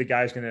woman, you're the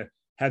guy who's going to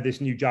have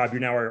this new job.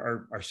 You're now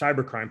our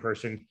cybercrime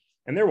person.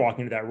 And they're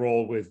walking into that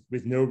role with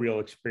no real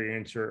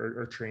experience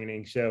or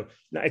training. So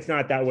it's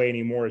not that way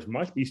anymore as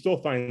much, but you still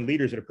find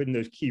leaders that are put in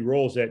those key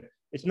roles that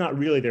it's not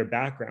really their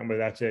background, whether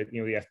that's at the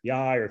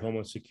FBI or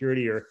Homeland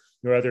Security or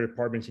other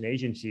departments and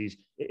agencies.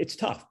 It's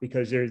tough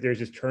because there's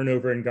this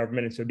turnover in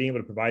government. And so being able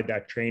to provide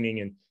that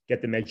training and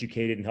get them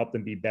educated and help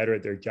them be better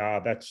at their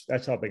job,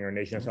 that's helping our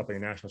nation, that's helping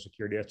our national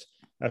security.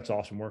 That's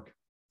awesome work.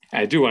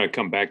 I do want to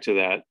come back to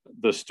that.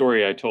 The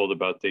story I told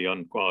about the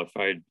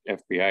unqualified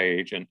FBI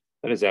agent,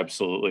 that has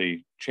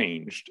absolutely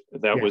changed.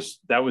 That was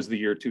the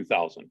year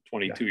 2000,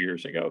 22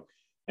 years ago,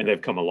 and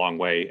they've come a long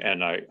way.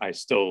 And I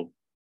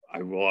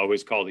will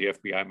always call the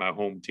FBI my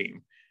home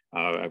team.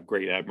 I have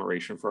great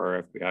admiration for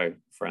our FBI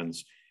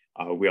friends.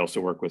 We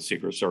also work with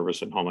Secret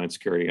Service and Homeland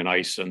Security and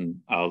ICE and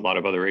a lot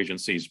of other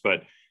agencies.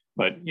 But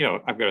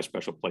I've got a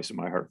special place in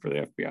my heart for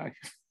the FBI.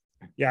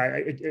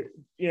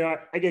 Yeah,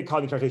 I get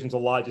caught in conversations a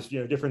lot, just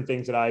different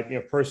things that I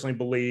personally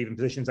believe and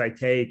positions I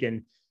take,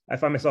 and I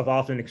find myself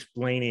often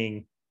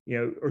explaining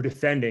or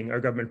defending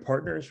our government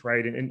partners,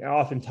 right? And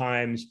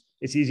oftentimes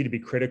it's easy to be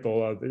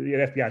critical of the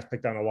FBI is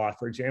picked on a lot,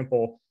 for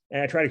example.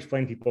 And I try to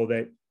explain to people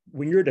that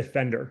when you're a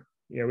defender,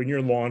 when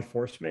you're law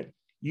enforcement,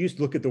 you just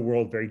look at the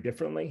world very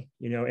differently,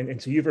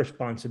 and so you have a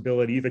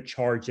responsibility, you have a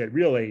charge that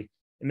really,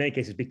 in many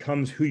cases,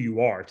 becomes who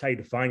you are. It's how you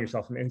define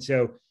yourself. And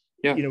so,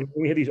 Yeah.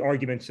 We have these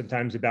arguments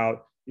sometimes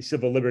about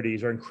civil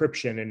liberties or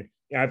encryption, and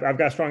I've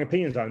got strong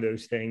opinions on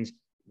those things,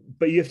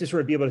 but you have to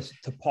sort of be able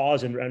to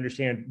pause and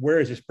understand, where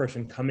is this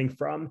person coming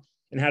from,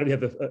 and how do we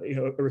have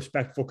a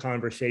respectful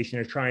conversation,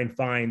 or try and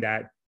find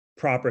that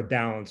proper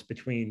balance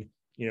between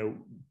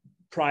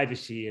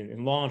privacy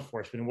and law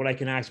enforcement, and what I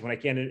can ask, when I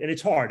can. And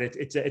it's hard.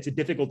 It's a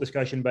difficult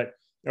discussion, but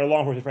our law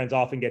enforcement friends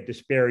often get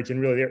disparaged, and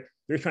really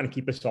they're trying to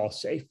keep us all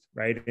safe,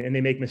 right? And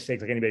they make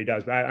mistakes like anybody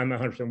does. But I'm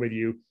 100% with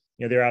you.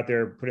 They're out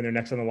there putting their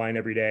necks on the line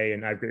every day,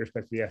 and I have great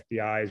respect for the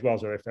FBI, as well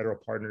as our federal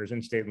partners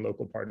and state and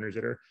local partners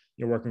that are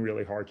working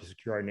really hard to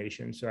secure our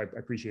nation. So I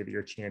appreciate that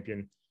you're a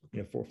champion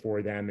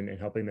for them and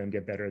helping them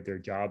get better at their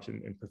jobs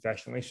and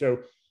professionally. So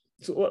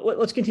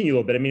let's continue a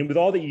little bit. I mean, with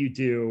all that you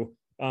do,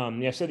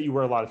 I said that you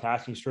wear a lot of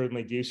hats, and you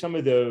certainly do. Some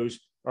of those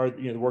are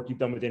the work you've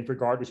done with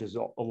InfraGard, which is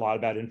a lot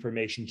about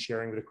information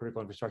sharing with the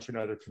critical infrastructure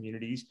and other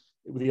communities.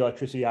 With the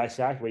Electricity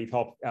ISAC, where you've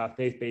helped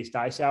faith-based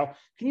ISAL.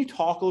 Can you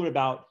talk a little bit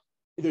about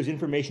those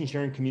information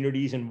sharing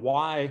communities, and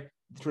why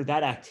for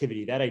that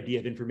activity, that idea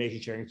of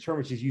information sharing, a term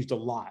which is used a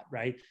lot,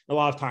 right? A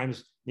lot of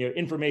times,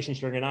 information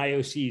sharing and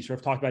IOC sort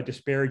of talk about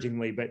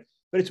disparagingly, but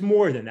it's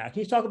more than that.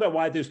 Can you talk about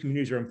why those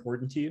communities are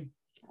important to you?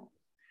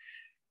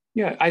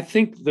 Yeah, I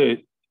think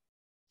that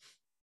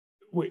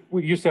we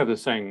used to have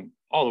this saying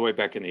all the way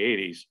back in the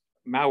 80s,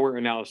 malware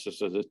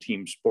analysis is a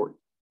team sport.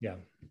 Yeah.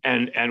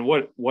 And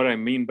what I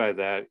mean by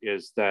that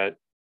is that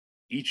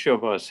each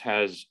of us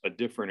has a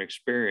different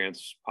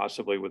experience,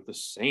 possibly with the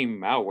same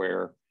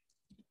malware.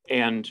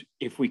 And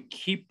if we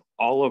keep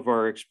all of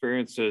our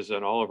experiences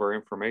and all of our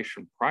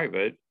information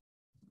private,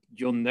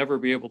 you'll never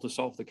be able to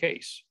solve the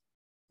case.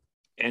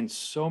 And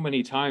so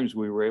many times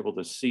we were able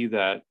to see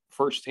that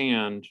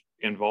firsthand,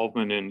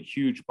 involvement in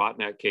huge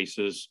botnet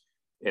cases,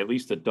 at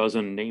least a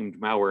dozen named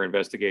malware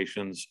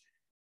investigations,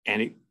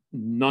 and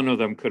none of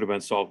them could have been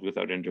solved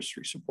without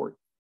industry support.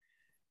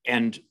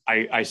 And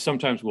I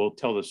sometimes will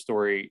tell the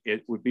story.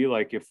 It would be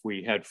like if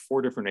we had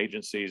 4 different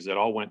agencies that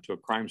all went to a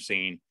crime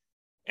scene,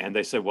 and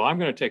they said, well, I'm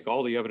going to take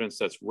all the evidence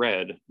that's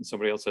red. And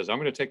somebody else says, I'm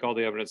going to take all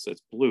the evidence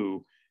that's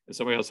blue. And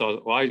somebody else says,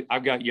 well,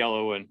 I've got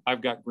yellow and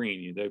I've got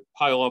green. They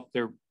pile up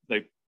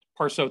they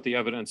parse out the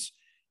evidence,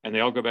 and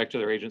they all go back to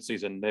their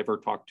agencies and never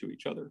talk to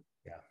each other.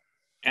 Yeah.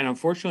 And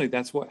unfortunately,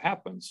 that's what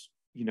happens.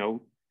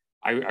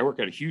 I work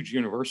at a huge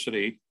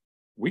university.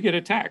 We get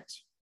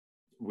attacked.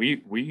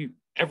 We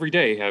every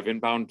day have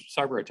inbound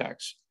cyber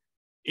attacks.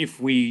 If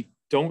we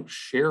don't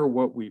share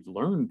what we've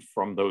learned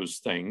from those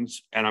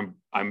things, and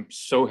I'm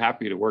so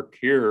happy to work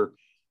here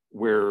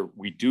where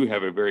we do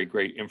have a very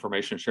great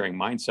information sharing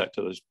mindset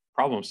to those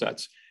problem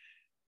sets.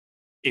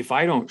 If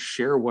I don't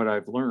share what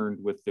I've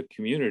learned with the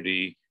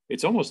community,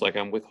 it's almost like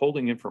I'm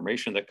withholding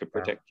information that could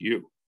protect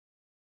you.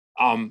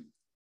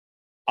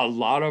 A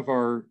lot of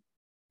our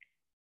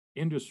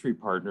industry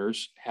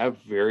partners have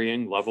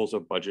varying levels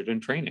of budget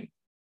and training.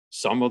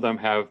 Some of them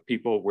have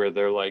people where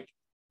they're like,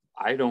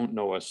 I don't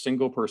know a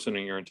single person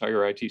in your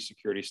entire IT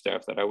security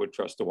staff that I would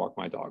trust to walk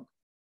my dog.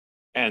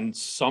 And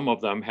some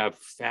of them have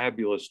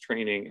fabulous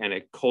training and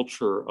a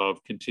culture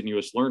of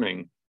continuous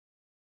learning.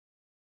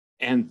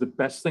 And the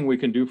best thing we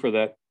can do for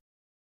that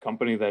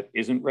company that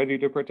isn't ready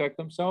to protect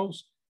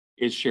themselves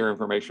is share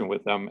information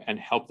with them and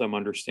help them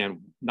understand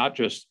not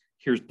just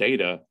here's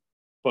data,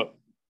 but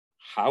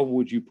how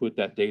would you put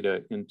that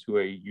data into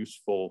a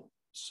useful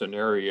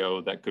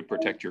scenario that could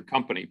protect your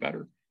company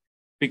better?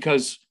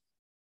 Because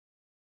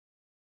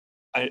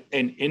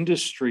an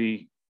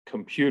industry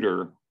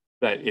computer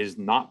that is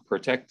not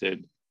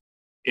protected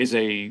is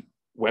a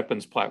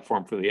weapons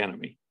platform for the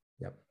enemy.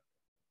 Yep.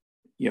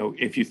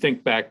 If you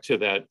think back to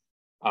that,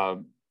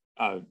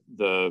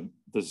 the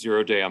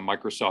 0 day on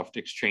Microsoft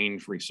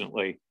Exchange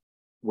recently,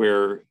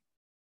 where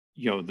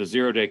the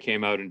 0 day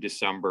came out in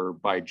December.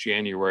 By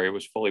January, it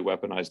was fully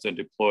weaponized and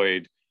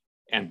deployed.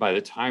 And by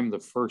the time the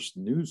first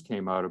news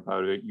came out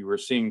about it, you were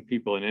seeing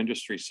people in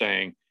industry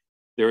saying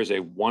there is a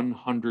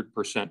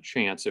 100%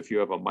 chance if you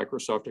have a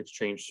Microsoft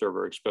Exchange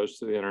server exposed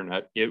to the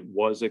internet, it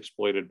was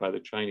exploited by the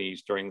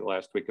Chinese during the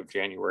last week of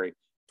January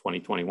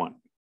 2021.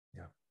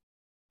 Yeah.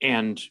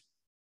 And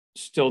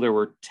still there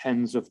were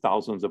tens of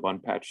thousands of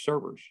unpatched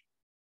servers.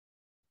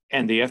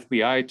 And the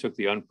FBI took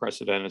the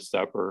unprecedented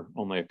step, or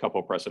only a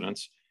couple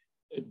precedents,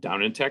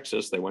 down in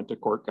Texas. They went to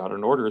court, got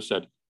an order,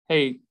 said,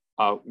 hey,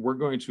 we're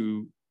going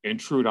to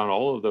intrude on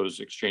all of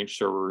those Exchange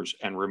servers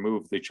and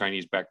remove the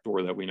Chinese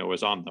backdoor that we know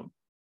is on them.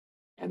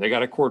 And they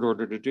got a court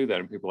order to do that.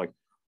 And people are like,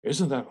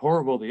 isn't that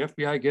horrible? The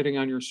FBI getting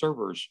on your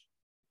servers.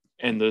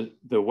 And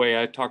the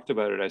way I talked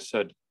about it, I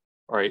said,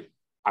 all right,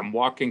 I'm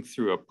walking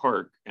through a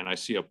park and I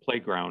see a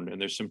playground and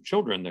there's some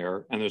children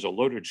there and there's a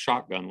loaded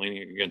shotgun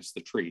leaning against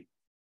the tree.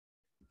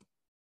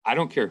 I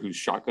don't care whose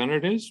shotgun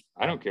it is.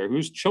 I don't care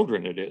whose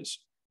children it is.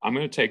 I'm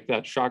going to take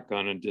that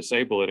shotgun and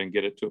disable it and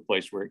get it to a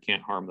place where it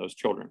can't harm those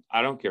children.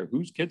 I don't care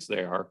whose kids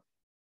they are.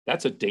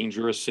 That's a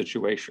dangerous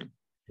situation.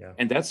 Yeah.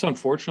 And that's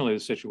unfortunately the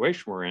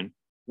situation we're in.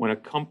 when a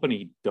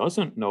company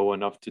doesn't know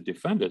enough to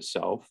defend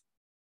itself,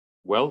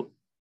 well,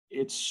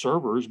 its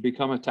servers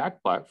become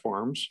attack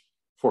platforms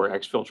for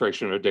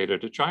exfiltration of data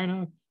to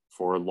China,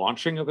 for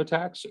launching of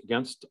attacks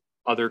against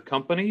other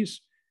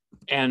companies.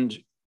 And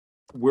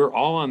we're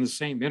all on the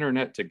same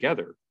internet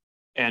together.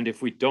 And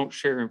if we don't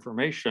share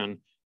information,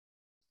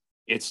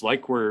 it's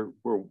like we're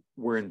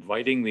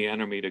inviting the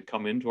enemy to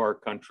come into our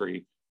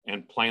country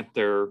and plant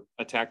their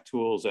attack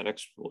tools and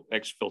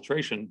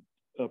exfiltration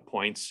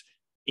points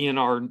in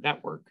our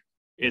network.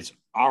 It's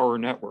our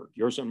network,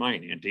 yours and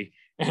mine, Andy,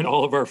 and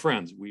all of our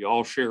friends. We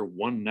all share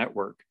one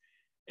network,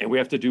 and we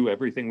have to do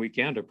everything we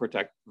can to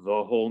protect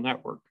the whole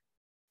network.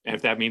 And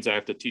if that means I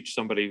have to teach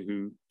somebody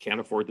who can't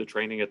afford the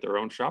training at their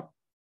own shop,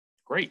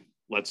 great.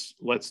 Let's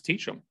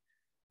teach them.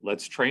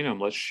 Let's train them.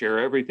 Let's share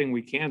everything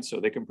we can so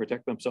they can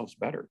protect themselves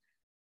better.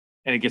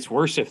 And it gets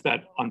worse if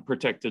that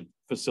unprotected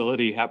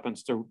facility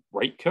happens to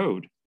write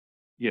code.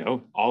 You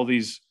know, all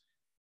these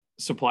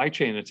supply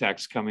chain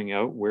attacks coming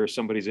out where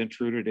somebody's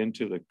intruded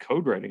into the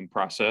code writing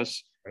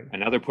process, right,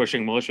 and now they're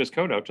pushing malicious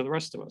code out to the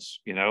rest of us.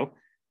 You know,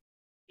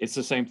 it's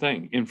the same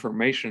thing.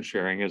 Information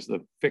sharing is the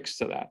fix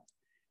to that.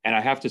 And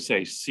I have to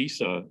say,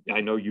 CISA,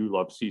 I know you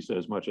love CISA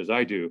as much as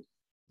I do.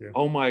 Yeah.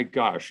 Oh my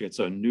gosh, it's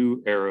a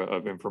new era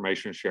of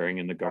information sharing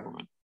in the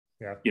government.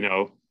 Yeah. You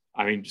know,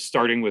 I mean,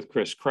 starting with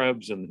Chris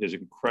Krebs and his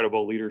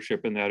incredible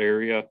leadership in that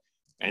area,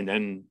 and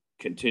then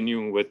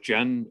continuing with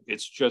Jen,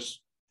 it's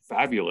just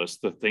fabulous.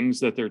 The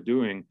things that they're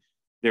doing,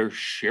 they're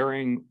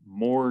sharing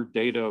more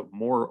data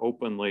more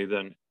openly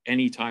than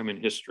any time in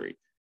history.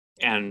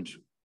 And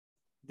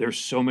there's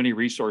so many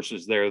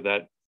resources there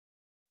that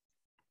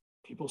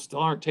people still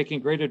aren't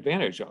taking great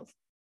advantage of.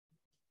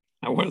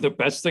 Now, one of the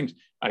best things,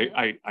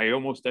 I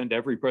almost end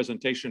every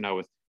presentation now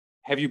with,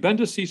 have you been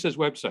to CISA's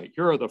website?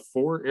 Here are the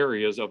 4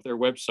 areas of their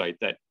website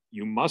that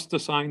you must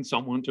assign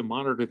someone to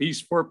monitor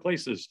these 4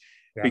 places,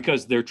 yeah,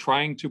 because they're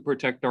trying to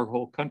protect our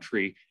whole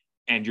country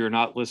and you're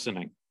not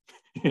listening.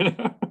 Yeah,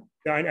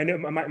 I know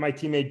my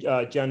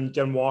teammate,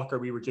 Jen Walker,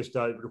 we were just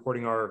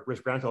recording our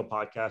Risk Roundtable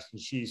podcast,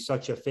 and she's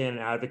such a fan and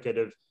advocate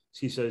of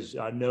CISA's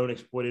known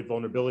exploited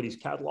vulnerabilities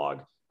catalog,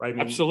 right? I mean,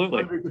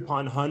 absolutely. Hundreds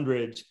upon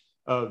hundreds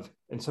of,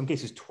 in some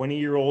cases,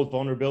 20-year-old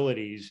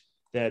vulnerabilities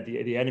that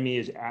the enemy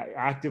is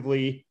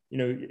actively, you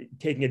know,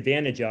 taking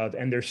advantage of,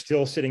 and they're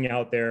still sitting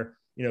out there,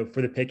 you know,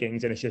 for the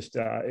pickings. And it's just,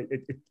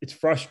 it's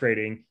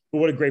frustrating, but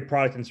what a great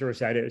product and service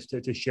that is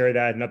to share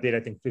that. An update, I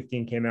think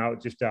 15 came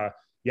out just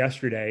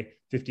yesterday,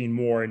 15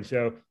 more. And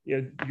so,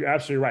 you know, you're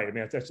absolutely right. I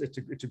mean,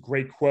 it's a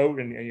great quote,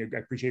 and I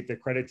appreciate the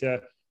credit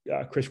to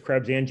Chris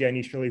Krebs and Jen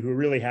Easterly, who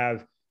really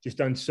have just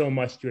done so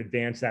much to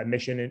advance that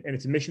mission. And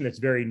it's a mission that's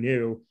very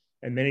new,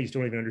 and many just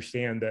don't even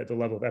understand the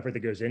level of effort that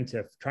goes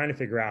into trying to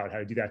figure out how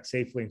to do that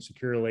safely and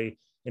securely,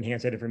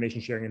 enhance that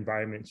information sharing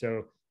environment.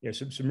 So, you know,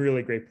 some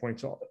really great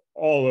points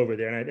all over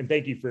there. And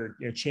thank you for,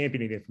 you know,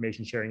 championing the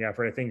information sharing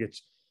effort. I think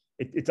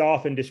it's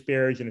often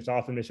disparaged and it's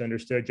often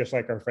misunderstood, just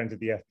like our friends at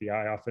the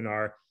FBI often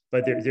are.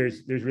 But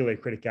there's really a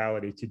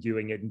criticality to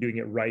doing it and doing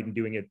it right and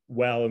doing it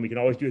well. And we can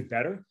always do it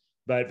better.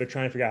 But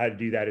trying to figure out how to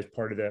do that is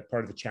part of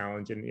the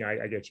challenge. And, you know,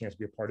 I get a chance to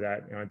be a part of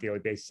that, you know, on a daily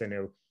basis. I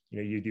know,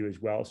 you know, you do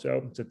as well.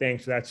 So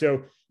thanks for that.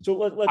 So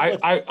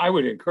I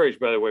would encourage,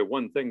 by the way,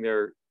 one thing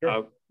there,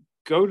 sure,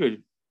 go to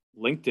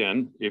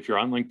LinkedIn, if you're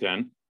on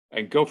LinkedIn,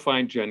 and go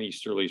find Jen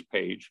Easterly's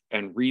page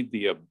and read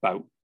the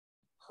about.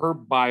 Her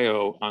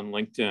bio on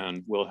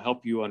LinkedIn will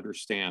help you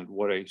understand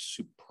what a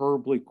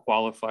superbly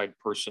qualified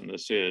person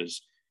this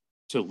is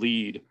to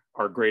lead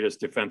our greatest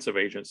defensive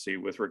agency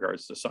with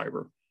regards to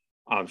cyber.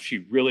 She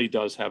really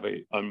does have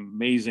an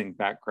amazing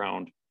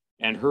background,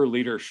 and her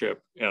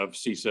leadership of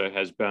CISA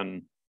has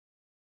been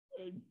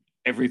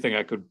everything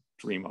I could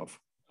dream of.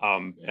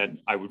 And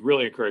I would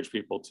really encourage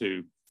people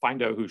to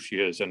find out who she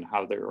is and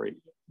how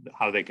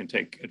they can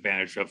take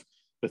advantage of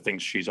the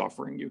things she's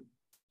offering you.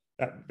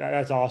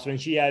 That's awesome.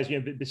 And she has,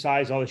 you know,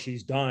 besides all that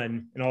she's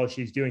done and all that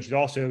she's doing, she's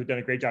also done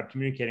a great job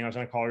communicating. I was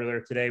on a call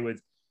earlier today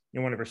with, you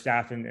know, one of her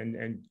staff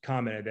and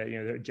commented that,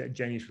 you know,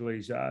 Jen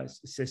Easterly's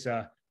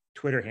CISA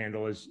Twitter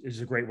handle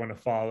is a great one to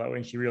follow.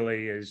 And she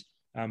really is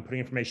putting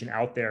information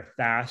out there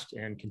fast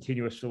and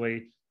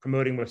continuously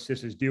promoting what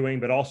CISA is doing,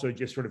 but also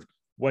just sort of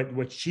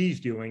what she's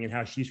doing and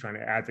how she's trying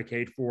to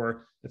advocate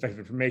for effective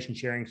information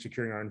sharing,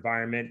 securing our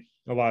environment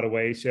in a lot of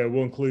ways. So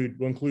we'll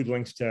include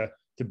links to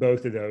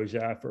both of those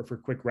for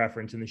quick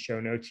reference in the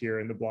show notes here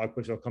in the blog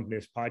post that will accompany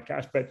this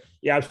podcast. But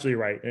you're absolutely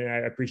right. And I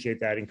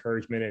appreciate that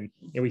encouragement. And,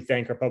 you know, we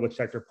thank our public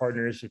sector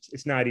partners.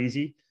 It's not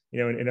easy, you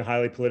know, in a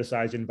highly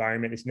politicized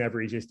environment. It's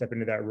never easy to step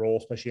into that role,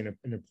 especially in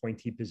an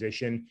appointee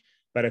position.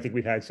 But I think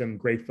we've had some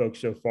great folks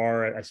so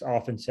far. As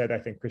often said, I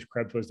think Chris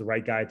Krebs was the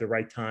right guy at the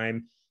right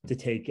time to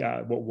take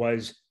what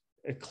was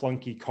a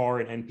clunky car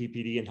and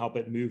NPPD and help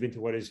it move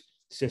into what is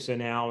CISA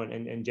now.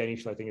 And Jenny,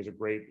 I think, is a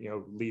great, you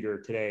know,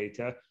 leader today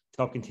to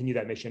help continue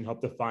that mission,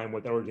 help define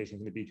what the organization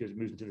is going to be as it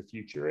moves into the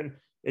future. And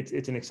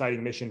it's an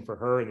exciting mission for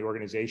her and the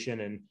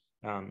organization. And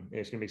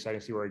it's going to be exciting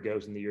to see where it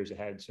goes in the years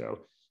ahead. So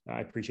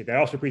I appreciate that. I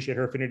also appreciate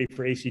her affinity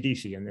for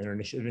ACDC and then her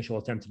initial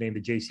attempt to name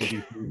the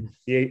JCDC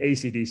the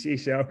ACDC.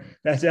 So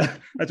that's a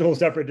whole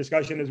separate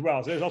discussion as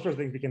well. So there's all sorts of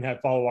things we can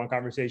have follow-on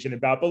conversation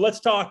about. But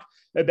let's talk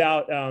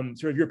about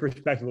sort of your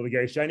perspective a little,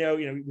 Gary. So I know,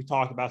 we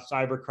talk about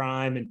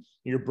cybercrime and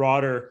your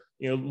broader,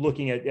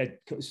 looking at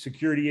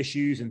security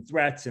issues and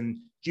threats and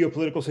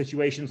geopolitical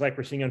situations like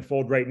we're seeing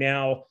unfold right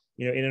now,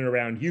 in and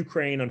around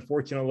Ukraine.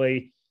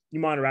 Unfortunately, you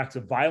monitor acts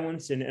of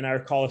violence. And I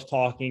recall us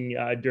talking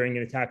during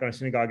an attack on a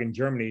synagogue in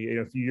Germany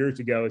a few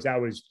years ago as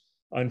that was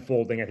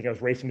unfolding. I think I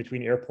was racing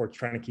between airports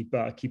trying to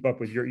keep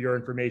up with your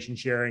information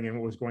sharing and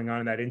what was going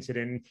on in that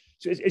incident.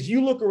 So as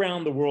you look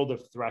around the world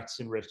of threats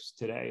and risks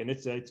today, and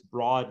it's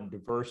broad and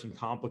diverse and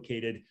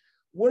complicated,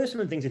 what are some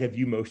of the things that have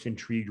you most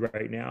intrigued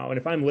right now? And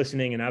if I'm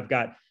listening and I've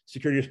got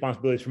security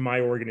responsibilities for my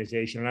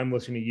organization and I'm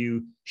listening to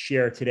you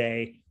share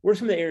today, what are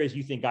some of the areas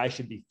you think I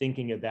should be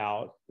thinking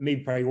about,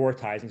 maybe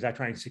prioritizing as I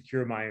try and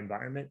secure my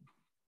environment?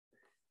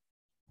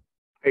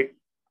 I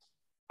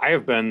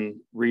have been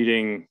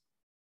reading,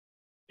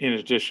 in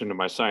addition to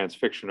my science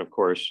fiction, of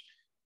course,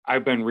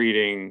 I've been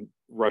reading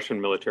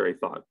Russian military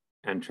thought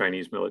and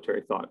Chinese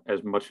military thought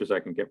as much as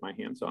I can get my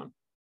hands on.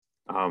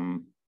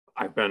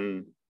 I've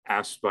been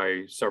asked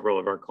by several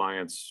of our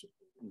clients,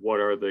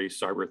 what are the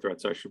cyber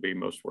threats I should be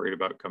most worried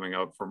about coming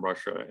out from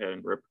Russia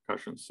and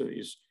repercussions to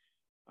these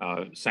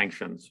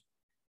sanctions.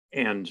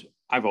 And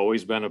I've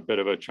always been a bit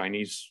of a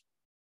Chinese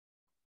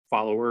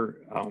follower.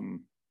 I've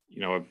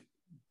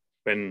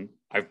been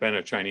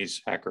a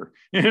Chinese hacker.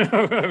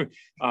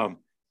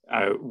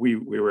 We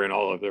were in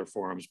all of their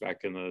forums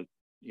back in the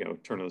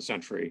turn of the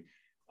century,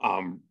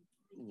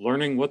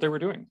 learning what they were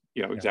doing.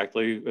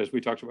 Exactly as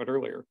we talked about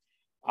earlier.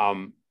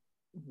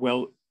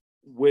 Well,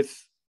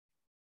 with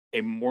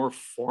a more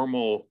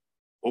formal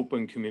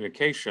open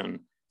communication,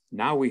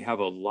 now we have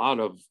a lot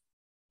of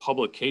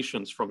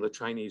publications from the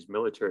Chinese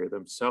military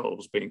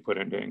themselves being put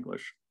into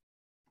English.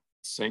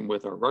 Same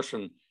with our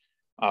Russian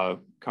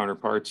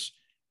counterparts.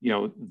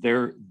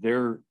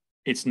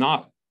 It's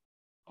not,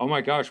 oh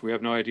my gosh, we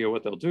have no idea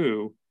what they'll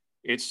do.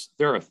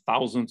 There are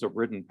thousands of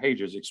written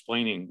pages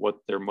explaining what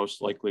they're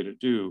most likely to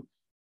do.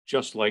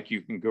 Just like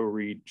you can go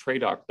read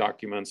TRADOC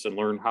documents and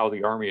learn how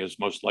the army is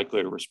most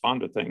likely to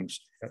respond to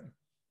things. Yep.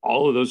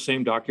 All of those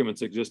same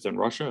documents exist in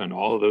Russia, and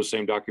all of those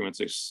same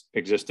documents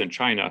exist in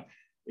China.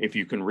 If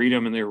you can read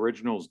them in the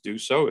originals, do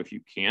so. If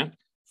you can't,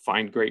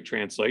 find great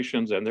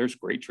translations, and there's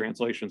great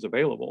translations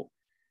available.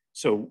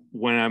 So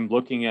when I'm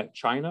looking at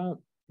China,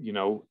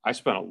 I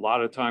spent a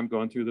lot of time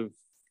going through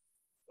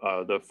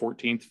the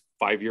 14th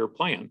five-year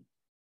plan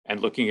and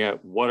looking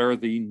at what are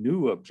the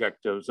new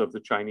objectives of the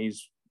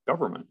Chinese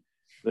government.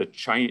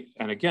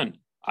 And again,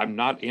 I'm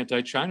not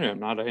anti-China, I'm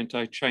not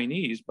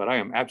anti-Chinese, but I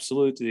am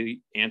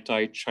absolutely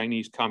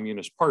anti-Chinese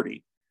Communist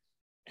Party.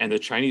 And the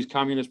Chinese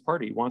Communist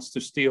Party wants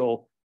to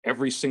steal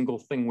every single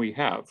thing we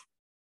have.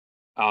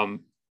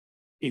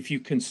 If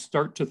you can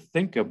start to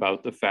think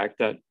about the fact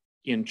that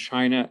in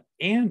China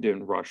and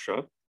in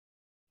Russia,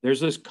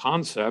 there's this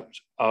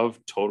concept of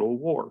total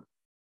war.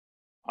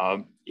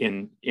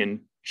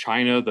 In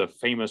China, the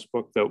famous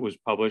book that was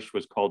published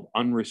was called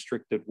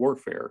Unrestricted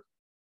Warfare.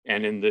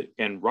 And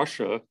in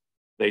Russia,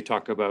 they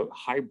talk about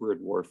hybrid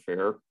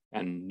warfare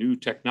and new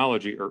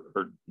technology or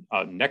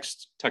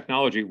next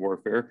technology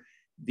warfare.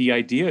 The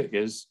idea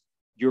is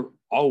you're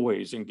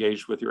always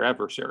engaged with your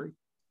adversary.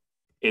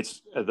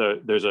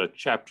 There's a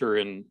chapter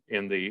in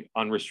the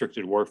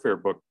Unrestricted Warfare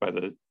book by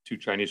the two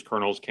Chinese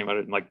colonels, came out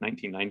in like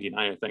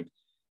 1999, I think.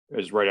 It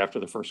was right after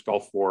the first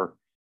Gulf War.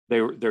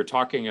 They're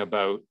talking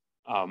about,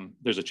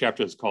 there's a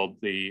chapter that's called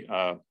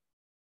the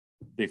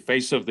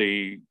face of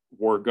the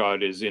war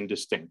god is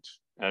indistinct,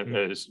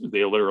 as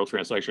the literal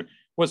translation.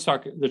 They're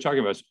talking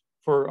about is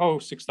for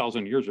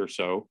 6,000 years or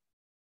so,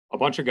 a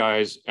bunch of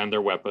guys and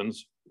their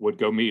weapons would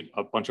go meet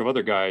a bunch of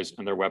other guys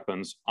and their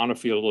weapons on a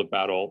field of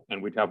battle,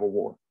 and we'd have a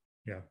war.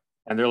 Yeah.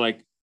 And they're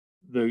like,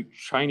 the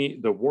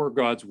war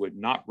gods would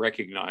not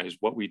recognize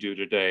what we do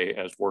today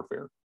as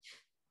warfare.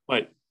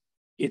 But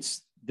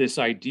it's this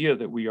idea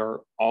that we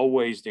are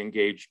always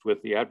engaged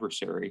with the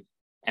adversary,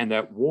 and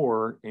that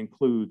war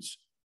includes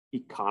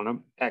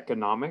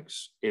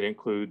economics, it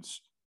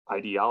includes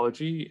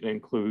ideology, it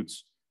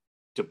includes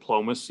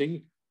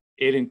diplomacy,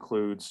 it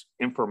includes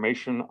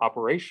information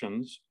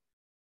operations,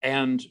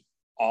 and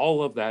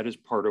all of that is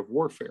part of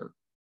warfare.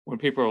 When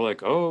people are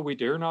like, oh, we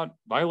dare not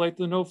violate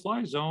the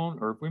no-fly zone,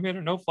 or if we made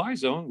a no-fly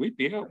zone, we'd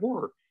be at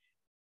war.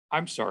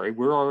 I'm sorry,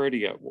 we're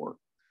already at war.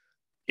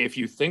 If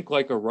you think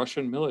like a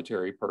Russian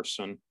military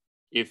person,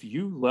 if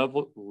you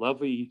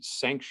levy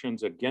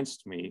sanctions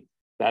against me,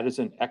 that is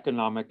an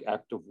economic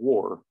act of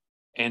war.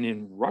 And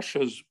in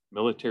Russia's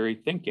military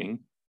thinking,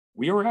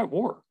 we are at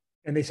war.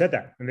 And they said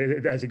that.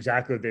 And that's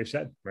exactly what they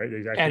said, right?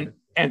 Exactly.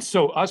 And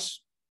so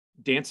us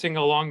dancing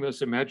along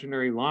this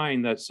imaginary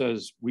line that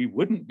says we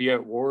wouldn't be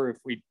at war if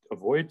we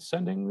avoid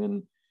sending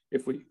in,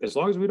 as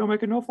long as we don't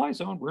make a no-fly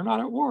zone, we're not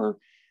at war.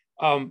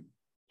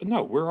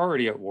 No, we're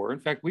already at war. In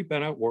fact, we've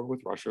been at war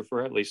with Russia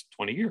for at least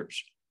 20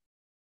 years.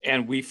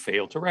 And we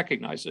fail to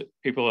recognize it.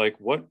 People are like,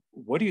 what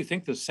do you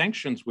think the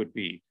sanctions would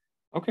be?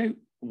 Okay,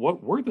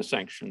 what were the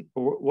sanctions?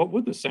 What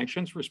would the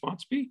sanctions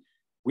response be?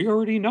 We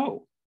already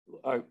know.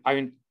 I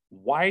mean,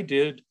 why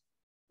did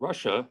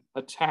Russia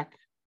attack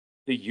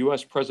the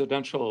US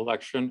presidential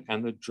election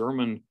and the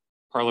German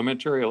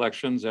parliamentary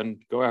elections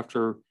and go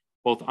after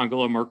both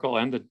Angela Merkel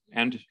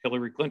and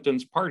Hillary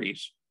Clinton's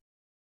parties?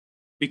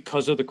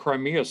 Because of the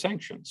Crimea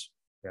sanctions.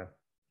 Yeah.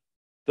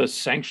 The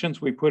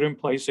sanctions we put in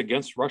place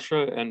against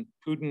Russia and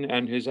Putin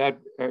and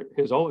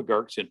his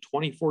oligarchs in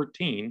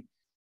 2014,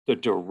 the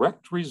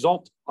direct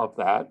result of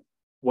that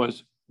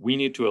was we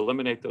need to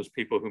eliminate those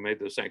people who made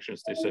those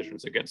sanctions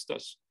decisions against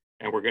us.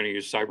 And we're going to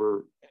use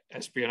cyber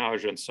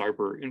espionage and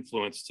cyber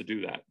influence to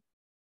do that.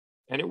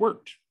 And it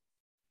worked.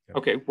 Yeah.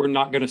 Okay, we're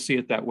not going to see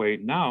it that way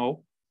now,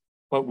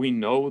 but we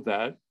know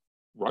that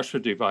Russia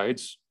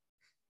divides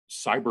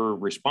cyber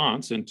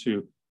response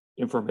into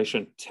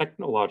information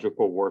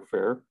technological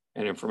warfare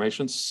and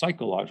information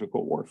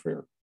psychological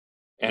warfare.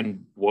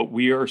 And what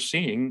we are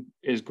seeing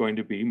is going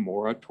to be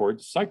more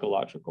towards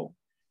psychological.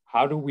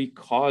 How do we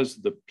cause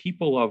the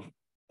people of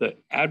the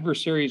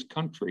adversary's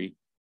country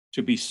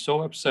to be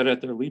so upset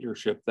at their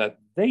leadership that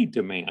they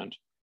demand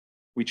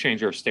we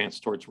change our stance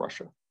towards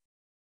Russia?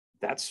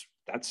 That's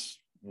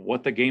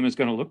what the game is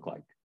going to look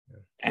like. Yeah.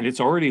 And it's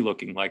already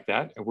looking like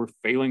that. And we're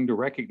failing to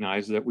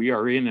recognize that we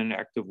are in an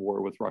active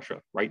war with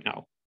Russia right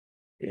now.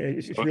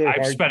 It's so really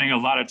I'm spending a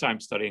lot of time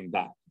studying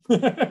that.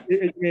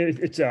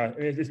 It's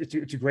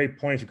a great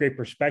point. It's a great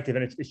perspective,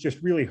 and it's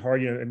just really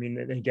hard. I mean,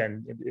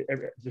 again,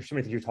 there's so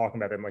many things you're talking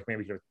about that I'm like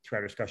maybe we should try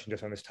a discussion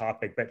just on this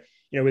topic. But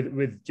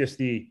with just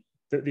the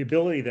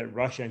ability that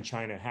Russia and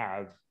China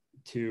have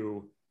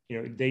to,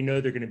 they know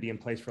they're going to be in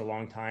place for a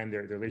long time.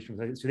 Their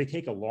relations, so they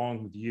take a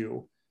long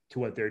view to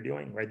what they're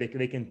doing, right?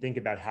 They can think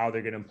about how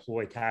they're going to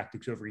employ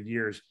tactics over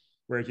years.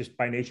 Whereas just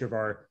by nature of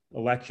our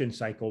election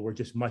cycle, we're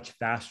just much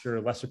faster,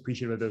 less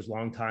appreciative of those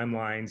long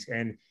timelines.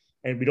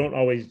 And we don't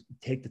always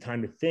take the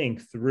time to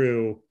think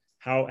through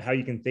how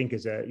you can think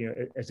as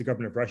the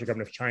government of Russia,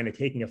 government of China,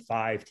 taking a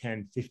 5,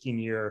 10,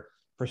 15-year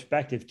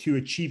perspective to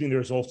achieving the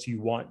results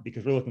you want,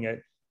 because we're looking at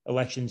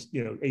elections,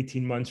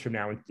 18 months from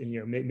now and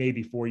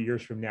maybe 4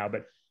 years from now.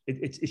 But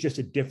it's just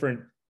a different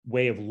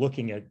way of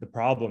looking at the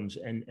problems.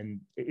 And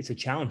it's a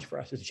challenge for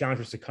us. It's a challenge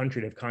for us as a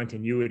country to have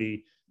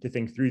continuity, to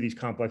think through these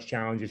complex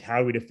challenges. How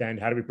do we defend?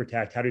 How do we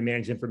protect? How do we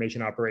manage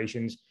information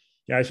operations?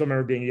 I still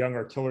remember being a young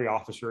artillery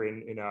officer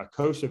in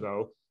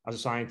Kosovo. I was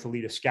assigned to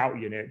lead a scout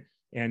unit,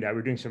 and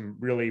we're doing some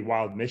really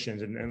wild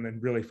missions and then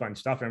really fun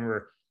stuff. I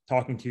remember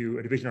talking to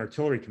a division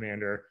artillery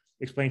commander,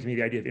 explained to me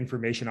the idea of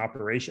information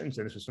operations,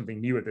 and this was something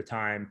new at the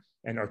time.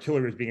 And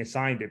artillery was being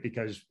assigned it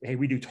because, hey,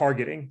 we do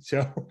targeting,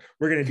 so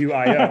we're going to do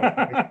IO.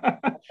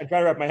 I try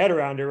to wrap my head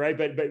around it, right?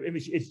 But we're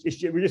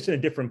just in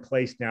a different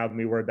place now than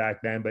we were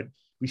back then. But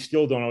we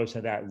still don't always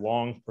have that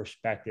long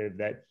perspective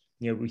that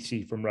we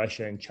see from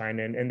Russia and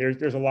China, and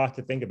there's a lot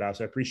to think about.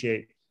 So I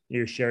appreciate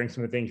you sharing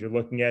some of the things you're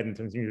looking at and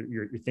some things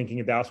you're thinking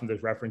about, some of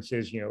those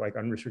references, like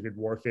unrestricted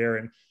warfare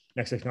and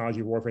next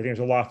technology warfare. I think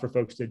there's a lot for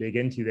folks to dig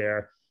into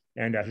there,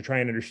 and to try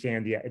and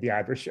understand the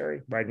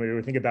adversary, right? When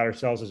we think about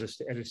ourselves as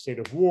a state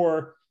of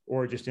war,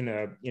 or just in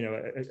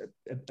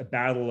a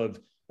battle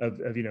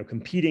of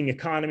competing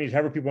economies,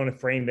 however people want to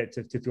frame it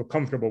to feel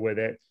comfortable with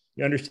it.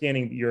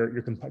 Understanding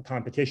your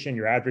competition,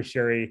 your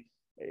adversary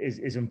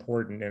is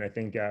important, and I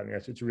think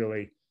it's a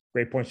really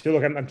great point. So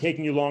look, I'm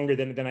taking you longer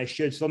than I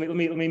should. So let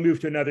me move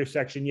to another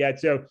section yet.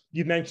 So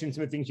you mentioned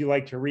some of the things you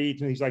like to read,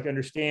 some things you like to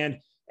understand.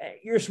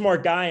 You're a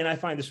smart guy, and I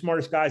find the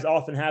smartest guys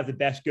often have the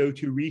best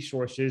go-to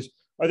resources.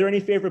 Are there any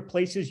favorite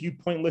places you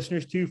point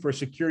listeners to for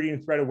security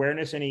and threat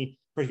awareness? Any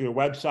particular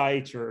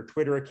websites or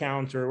Twitter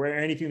accounts or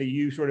anything that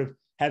you sort of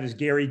have as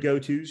Gary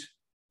go-tos?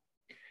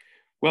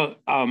 Well,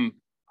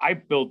 I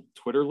build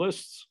Twitter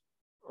lists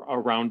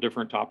around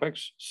different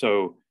topics.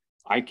 So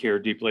I care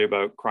deeply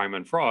about crime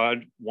and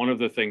fraud. One of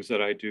the things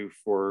that I do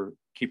for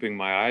keeping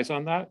my eyes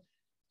on that,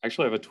 I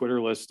actually have a Twitter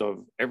list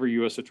of every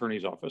U.S.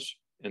 attorney's office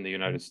in the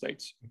United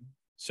States.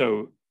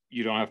 So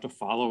you don't have to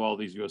follow all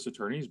these U.S.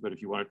 attorneys, but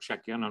if you want to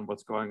check in on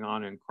what's going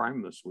on in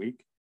crime this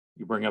week,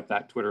 you bring up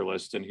that Twitter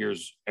list, and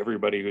here's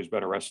everybody who's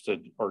been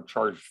arrested or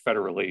charged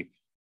federally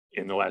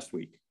in the last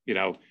week.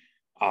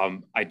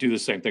 I do the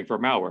same thing for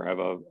malware. I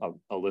have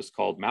a list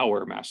called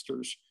Malware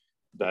Masters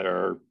that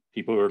are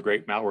people who are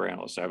great malware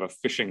analysts. I have a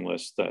phishing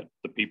list that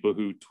the people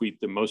who tweet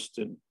the most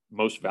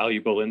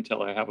valuable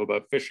intel I have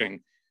about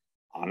phishing.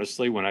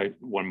 Honestly,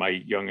 when my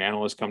young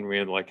analysts come to me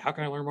and they're like, how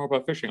can I learn more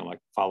about phishing? I'm like,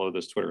 follow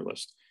this Twitter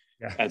list.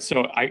 Yeah. And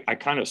so I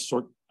kind of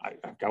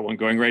I've got one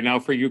going right now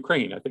for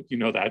Ukraine. I think you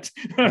know that.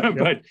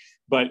 Yep.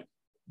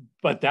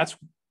 but that's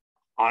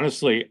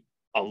honestly,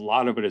 a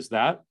lot of it is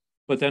that.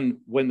 But then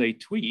when they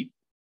tweet,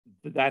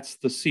 that's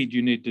the seed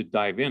you need to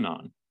dive in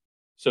on.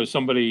 So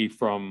somebody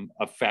from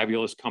a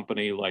fabulous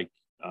company like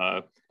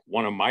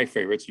one of my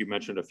favorites, you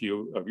mentioned a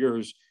few of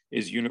yours,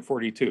 is Unit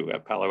 42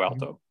 at Palo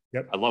Alto.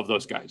 Yep. I love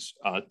those guys.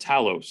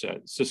 Talos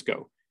at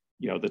Cisco.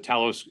 The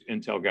Talos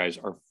Intel guys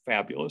are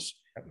fabulous.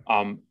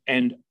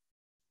 And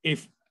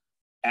if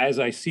as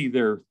I see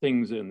their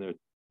things in the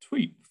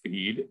tweet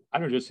feed, I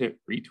don't just hit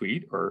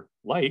retweet or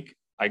like,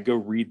 I go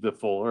read the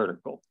full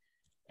article.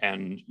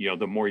 And,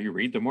 the more you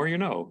read, the more you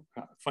know.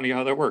 Funny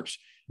how that works.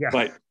 Yeah.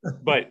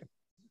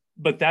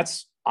 But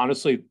that's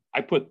honestly,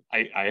 I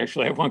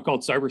actually have one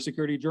called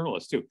Cybersecurity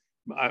Journalist too.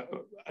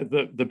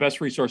 The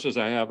best resources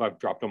I have, I've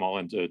dropped them all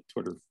into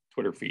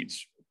Twitter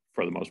feeds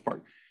for the most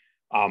part.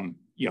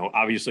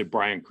 Obviously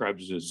Brian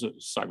Krebs is a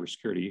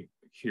cybersecurity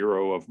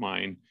hero of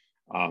mine.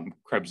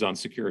 Krebs on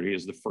Security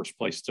is the first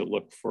place to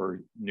look for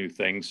new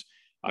things.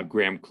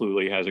 Graham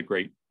Cluley has a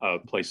great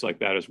place like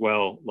that as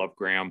well. Love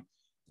Graham.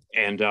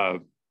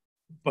 And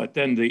but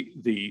then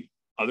the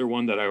other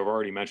one that I've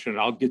already mentioned,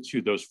 and I'll get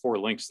you those 4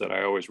 links that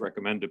I always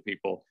recommend to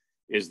people,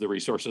 is the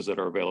resources that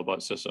are available at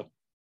CISA.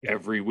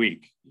 Every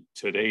week,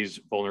 today's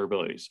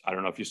vulnerabilities. I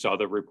don't know if you saw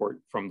the report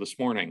from this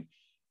morning.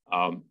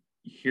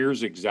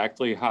 Here's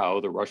exactly how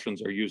the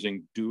Russians are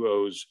using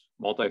Duo's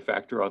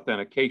multi-factor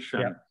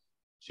authentication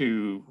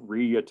to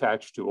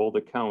reattach to old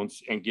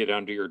accounts and get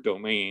onto your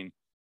domain.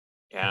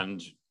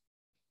 And,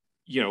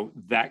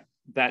 that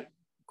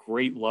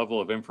great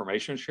level of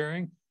information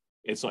sharing,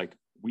 it's like,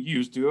 we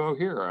use Duo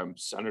here. I'm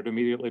sent it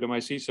immediately to my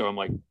CISO. I'm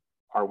like,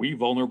 are we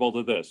vulnerable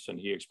to this? And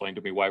he explained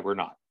to me why we're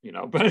not,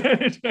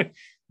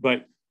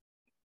 but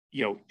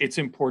it's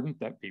important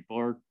that people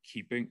are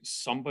keeping,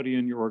 somebody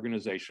in your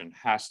organization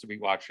has to be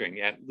watching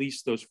at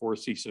least those 4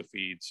 CISA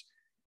feeds,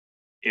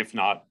 if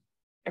not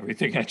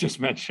everything I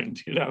just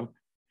mentioned,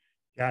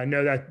 Yeah,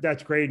 no,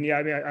 that's great. And yeah,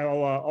 I mean,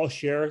 I'll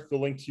share the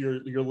link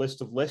to your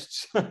list of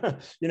lists.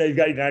 You've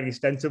got an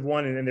extensive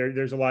one, and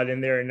there's a lot in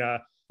there. And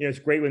it's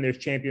great when there's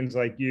champions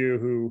like you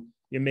who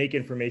make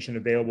information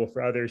available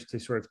for others to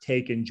sort of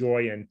take,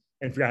 enjoy, and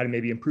figure out how to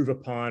maybe improve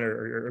upon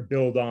or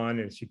build on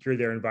and secure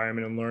their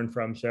environment and learn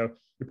from. So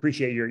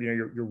appreciate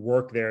your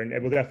work there, and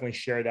we'll definitely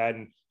share that.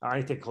 And I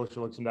need to take a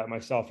closer look at that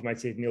myself. It might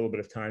save me a little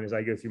bit of time as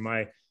I go through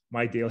my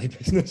daily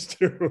business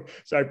too.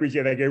 So I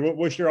appreciate that, Gary.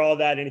 We'll share all of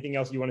that. Anything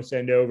else you want to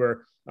send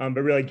over?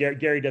 But really,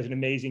 Gary does an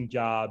amazing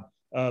job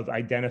of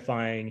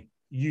identifying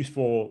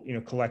useful,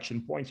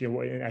 collection points.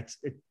 And that's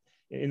it.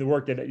 In the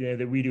work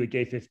that we do at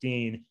Gay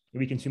 15,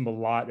 we consume a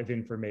lot of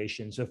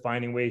information. So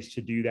finding ways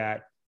to do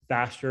that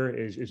faster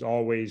is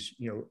always,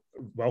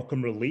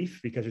 welcome relief,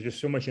 because there's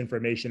just so much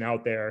information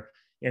out there.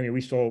 I mean,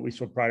 we still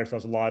pride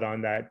ourselves a lot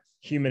on that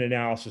human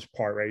analysis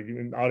part, right?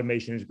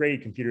 Automation is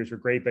great, computers are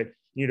great, but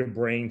you need a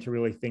brain to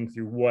really think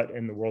through what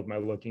in the world am I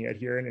looking at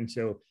here, and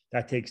so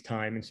that takes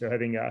time. And so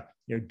having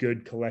a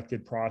good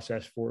collected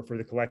process for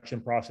the collection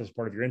process,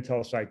 part of your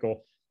Intel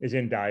cycle, is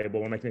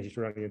invaluable. And I think you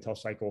started on the Intel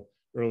cycle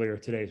earlier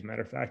today, as a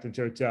matter of fact. And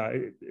so it's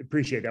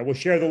appreciate that. We'll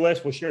share the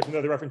list. We'll share some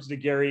other references that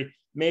Gary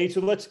made.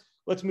 So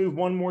let's move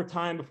one more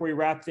time before we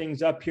wrap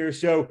things up here.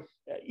 So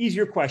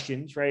easier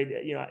questions, right?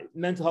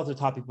 Mental health is a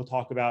topic we'll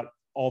talk about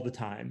all the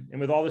time. And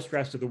with all the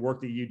stress of the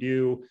work that you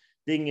do,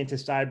 digging into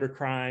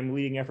cybercrime,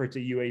 leading efforts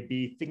at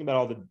UAB, thinking about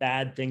all the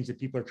bad things that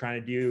people are trying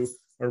to do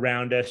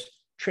around us,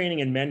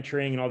 training and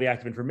mentoring and all the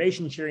active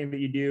information sharing that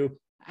you do,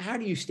 how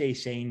do you stay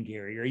sane,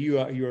 Gary? Are you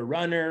a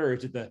runner, or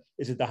is it the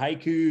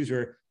haikus,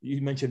 or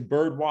you mentioned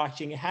bird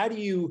watching? How do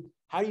you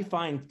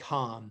find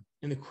calm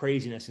in the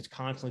craziness that's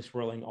constantly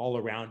swirling all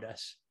around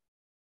us?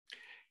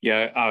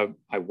 Yeah,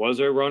 I was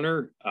a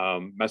runner,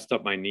 messed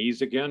up my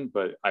knees again,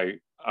 but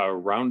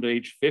around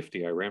age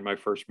 50, I ran my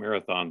first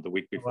marathon the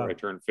week before I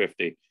turned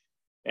 50,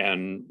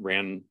 and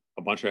ran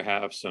a bunch of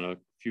halves and a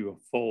few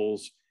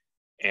fulls,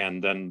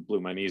 and then blew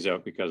my knees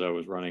out because I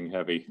was running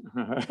heavy.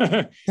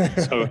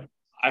 So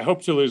I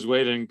hope to lose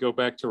weight and go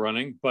back to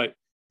running, but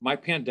my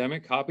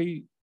pandemic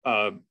hobby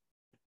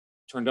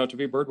turned out to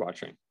be bird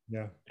watching.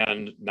 Yeah.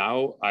 And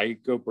now I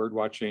go bird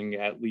watching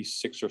at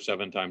least 6 or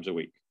 7 times a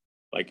week.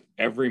 Like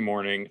every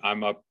morning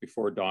I'm up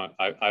before dawn.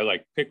 I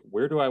like pick,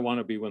 where do I want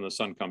to be when the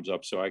sun comes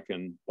up so I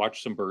can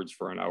watch some birds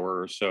for an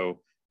hour or so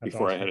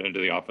before I head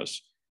into the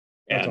office.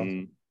 That's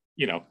and,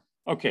 awesome.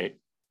 Okay,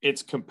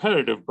 it's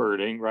competitive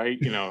birding, right?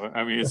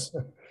 I mean, it's,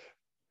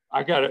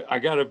 I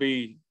gotta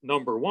be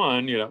number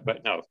one,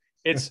 but no,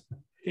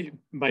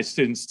 my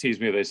students tease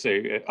me. They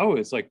say, oh,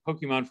 it's like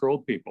Pokemon for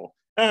old people.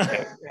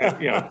 So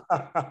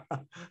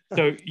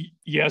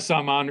yes,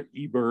 I'm on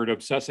eBird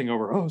obsessing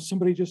over, oh,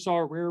 somebody just saw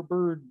a rare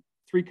bird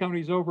 3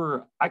 counties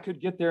over. I could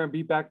get there and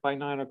be back by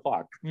 9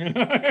 o'clock.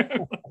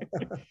 I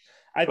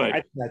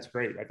think that's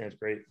great. I think that's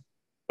great.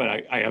 But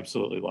I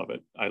absolutely love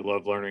it. I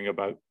love learning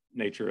about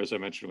nature, as I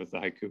mentioned, with the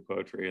haiku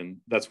poetry. And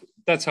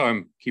that's how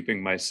I'm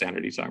keeping my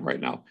sanity time right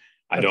now.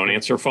 I don't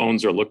answer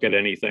phones or look at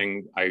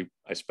anything. I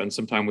spend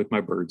some time with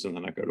my birds, and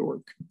then I go to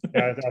work.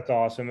 Yeah, that's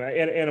awesome.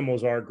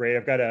 Animals are great.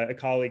 I've got a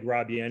colleague,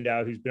 Rob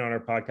Yandow, who's been on our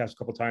podcast a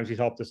couple of times. He's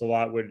helped us a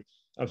lot with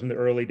some of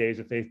the early days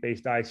of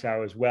faith-based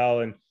ISOW as well.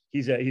 And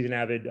he's an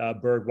avid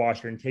bird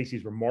watcher and takes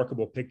these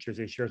remarkable pictures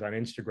he shares on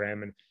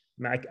Instagram. And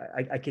I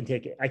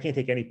can't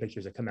take any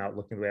pictures that come out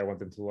looking the way I want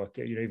them to look.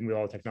 Even with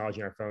all the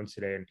technology on our phones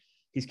today. And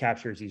he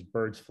captures these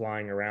birds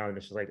flying around. And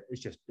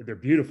it's just they're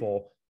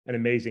beautiful and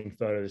amazing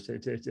photos.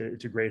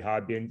 It's a great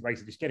hobby. And like I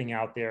said, just getting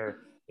out there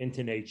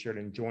into nature and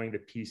enjoying the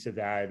peace of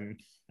that. And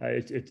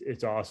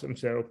it's awesome.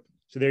 So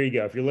there you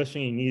go. If you're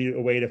listening, you need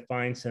a way to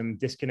find some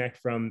disconnect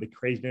from the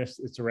craziness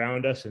that's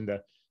around us and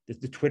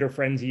the Twitter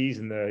frenzies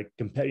and the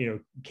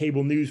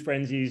cable news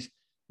frenzies.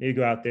 Maybe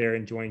go out there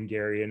and join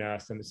Gary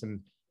and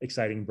some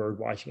exciting bird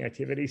watching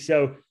activities.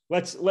 So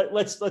let's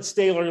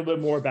stay a little bit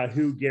more about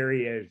who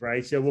Gary is,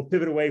 right? So we'll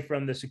pivot away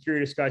from the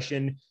security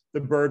discussion, the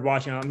bird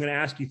watching. I'm going to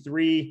ask you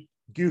 3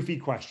 goofy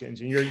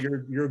questions, and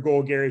your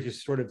goal, Gary, is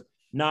just sort of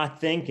not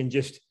think and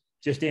just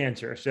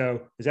answer.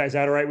 So is that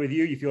all right with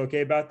you? You feel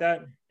okay about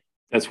that?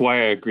 That's why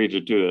I agreed to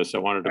do this. I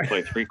wanted to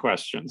play 3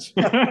 questions.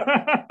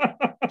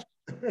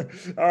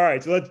 All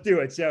right, so let's do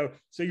it. So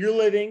you're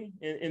living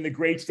in the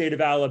great state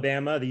of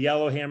Alabama, the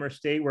Yellowhammer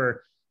State,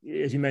 where,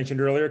 as you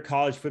mentioned earlier,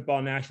 college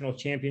football national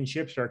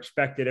championships are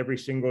expected every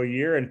single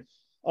year. And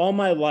all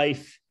my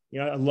life,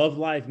 I love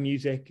live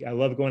music. I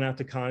love going out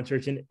to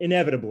concerts, and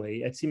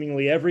inevitably, at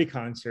seemingly every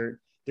concert,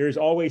 there's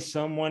always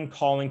someone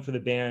calling for the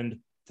band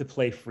to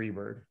play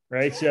Freebird,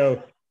 right?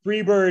 So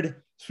Freebird,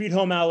 Sweet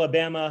Home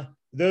Alabama,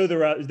 those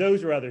are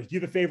others. Do you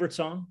have a favorite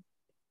song?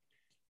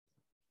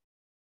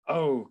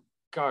 Oh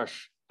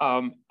gosh,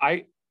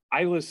 I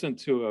listen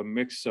to a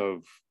mix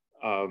of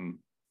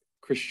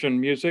Christian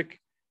music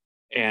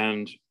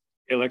and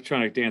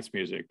electronic dance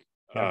music.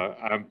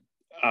 Yeah.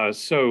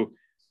 So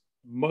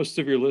most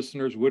of your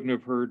listeners wouldn't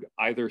have heard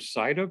either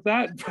side of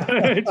that,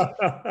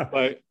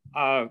 but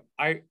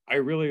I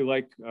really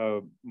like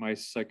my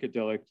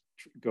psychedelic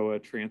Goa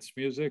trance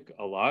music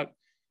a lot.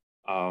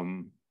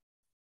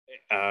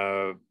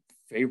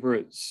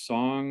 Favorite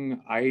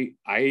song,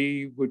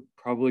 I would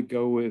probably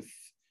go with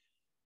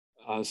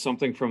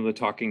something from the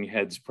Talking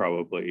Heads,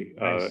 probably.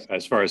 Nice.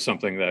 As far as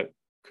something that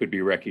could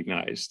be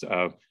recognized.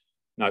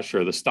 Not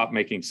sure. The Stop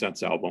Making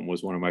Sense album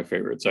was one of my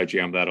favorites. I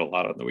jammed that a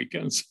lot on the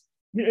weekends.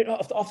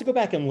 I'll have to go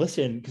back and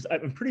listen, because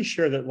I'm pretty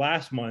sure that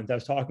last month I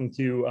was talking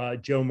to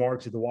Joe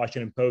Marks of the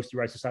Washington Post, who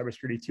writes the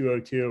Cybersecurity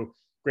 202.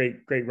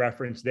 Great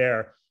reference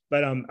there.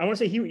 But I want to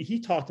say he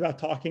talked about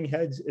Talking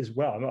Heads as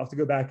well. I'll have to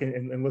go back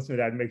and listen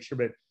to that and make sure.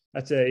 But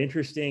that's an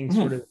interesting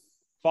sort of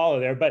follow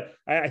there. But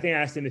I think I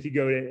asked him if you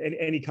go to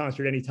any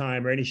concert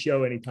anytime or any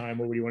show anytime,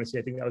 what would you want to say?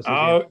 I think that was his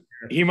answer.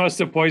 He must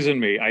have poisoned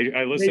me.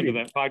 I listened to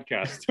that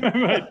podcast.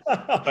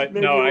 but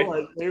no,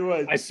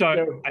 I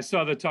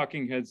saw the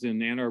Talking Heads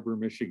in Ann Arbor,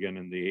 Michigan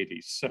in the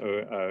 80s.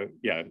 So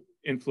yeah,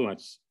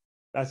 influence.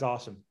 That's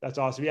awesome.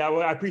 Yeah,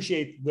 well, I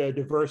appreciate the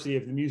diversity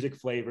of the music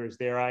flavors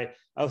there. I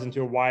listen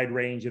to a wide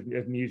range of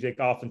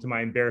music, often to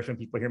my embarrassment.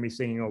 People hear me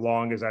singing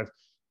along, as I've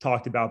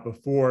talked about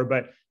before,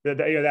 but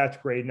that's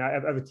great. And I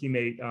have a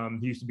teammate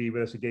who used to be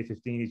with us at Day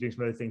 15. He's doing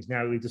some other things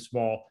now. He leads a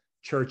small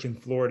church in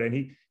Florida,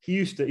 and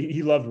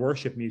he loved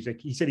worship music.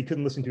 He said he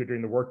couldn't listen to it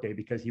during the workday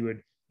because he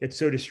would get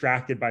so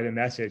distracted by the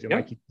message and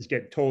he'd just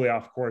get totally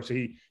off course. So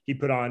he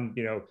put on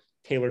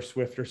Taylor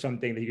Swift or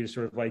something that he could just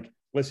sort of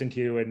listen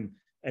to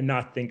and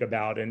not think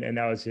about, and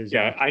that was his.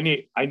 Yeah, I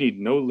need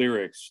no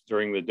lyrics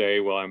during the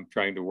day while I'm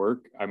trying to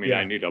work. I mean,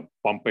 I need a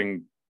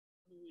bumping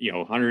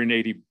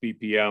 180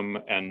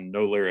 BPM and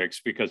no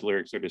lyrics, because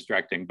lyrics are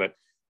distracting. But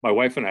my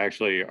wife and I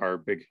actually are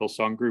big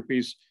Hillsong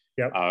groupies.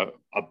 Yep.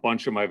 A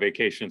bunch of my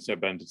vacations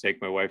have been to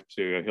take my wife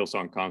to a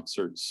Hillsong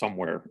concert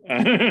somewhere.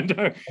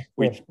 And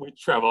we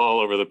travel all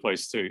over the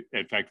place too.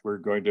 In fact, we're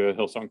going to a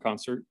Hillsong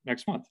concert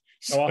next month.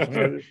 So,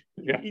 awesome.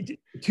 Yeah.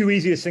 Too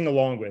easy to sing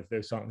along with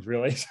those songs,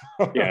 really.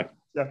 So, yeah.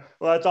 So,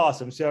 well, that's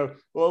awesome. So,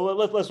 well,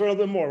 let's learn a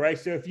little bit more, right?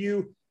 So if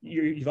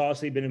you've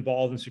obviously been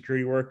involved in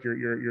security work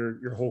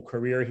your whole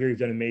career here. You've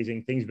done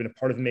amazing things, been a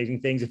part of amazing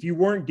things. If you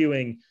weren't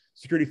doing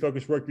security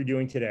focused work you're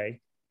doing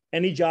today,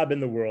 any job in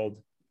the world,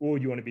 what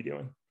would you want to be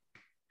doing?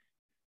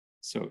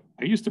 So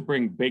I used to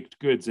bring baked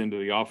goods into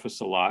the office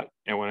a lot.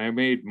 And when I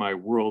made my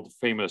world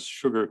famous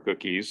sugar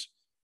cookies,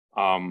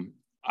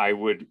 I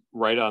would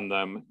write on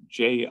them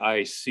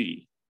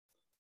JIC,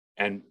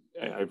 and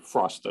I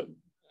frosted.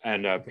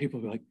 And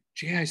people would be like,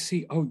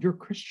 JIC, oh, you're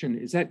Christian.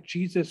 Is that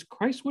Jesus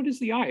Christ? What is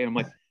the I? And I'm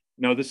like,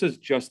 no, this is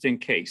just in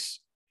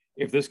case.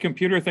 If this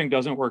computer thing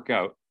doesn't work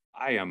out,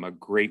 I am a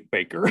great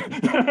baker.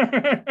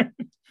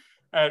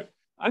 And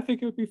I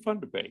think it would be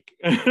fun to bake.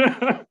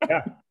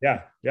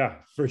 Yeah,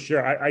 for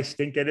sure. I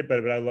stink at it,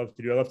 but I love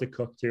to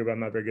cook too, but I'm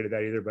not very good at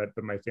that either.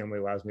 But my family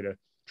allows me to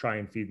try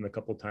and feed them a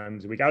couple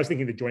times a week. I was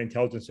thinking the Joint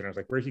Intelligence Center. I was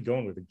like, where's he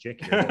going with a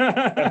JIC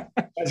here?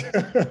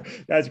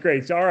 That's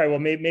great. So, all right, well,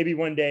 maybe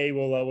one day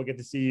we'll get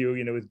to see you,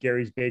 with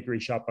Gary's Bakery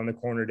shop on the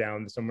corner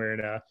down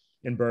somewhere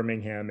in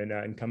Birmingham,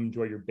 and come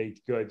enjoy your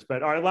baked goods.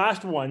 But our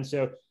last one.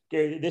 So,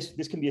 Gary,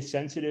 this can be a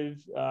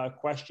sensitive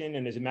question,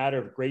 and is a matter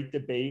of great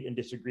debate and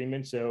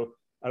disagreement. So,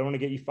 I don't want to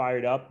get you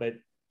fired up, but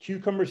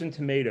cucumbers and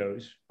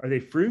tomatoes, are they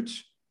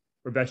fruits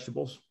or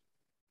vegetables?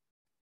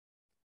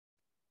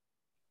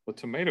 Well,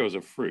 tomato is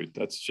a fruit.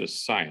 That's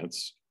just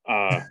science.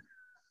 I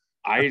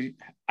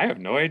have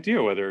no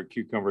idea whether a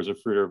cucumber is a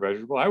fruit or a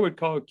vegetable. I would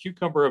call a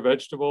cucumber a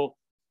vegetable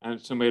and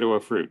a tomato a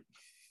fruit.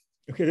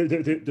 Okay,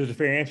 those are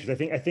fair answers. I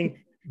think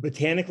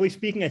botanically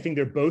speaking, I think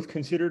they're both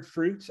considered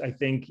fruits. I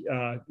think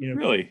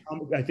really,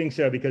 I think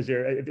so, because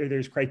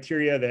there's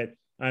criteria that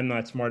I'm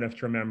not smart enough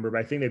to remember, but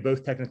I think they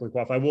both technically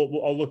qualify.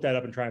 I'll look that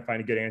up and try and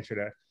find a good answer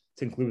to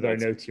include with our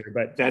notes here.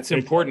 But that's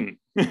important.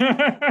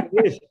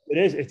 It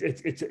is.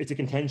 It's a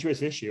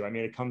contentious issue. I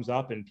mean, it comes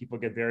up and people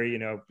get very,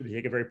 they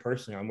take it very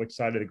personally on which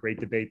side of the great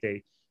debate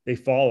they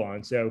fall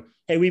on. So,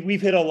 hey,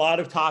 we've hit a lot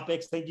of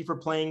topics. Thank you for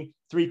playing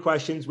 3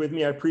 questions with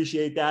me. I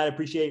appreciate that. I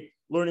appreciate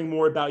learning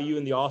more about you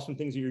and the awesome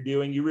things that you're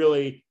doing. You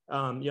really,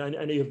 I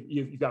know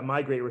you've got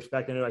my great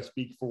respect. I know I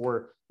speak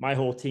for my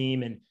whole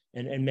team and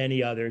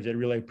many others that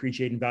really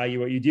appreciate and value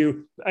what you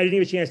do. I didn't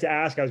get a chance to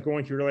ask. I was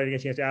going to really, I didn't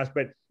get a chance to ask,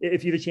 but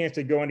if you have a chance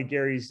to go onto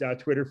Gary's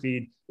Twitter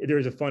feed, there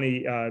was a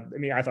funny,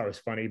 I thought it was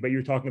funny, but you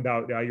were talking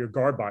about your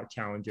Garbot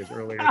challenges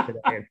earlier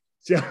today.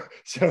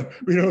 So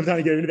we don't have time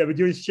to get into that, but do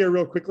you want to share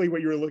real quickly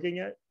what you were looking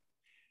at?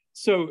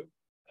 So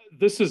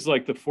this is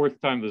like the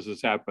 4th time this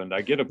has happened.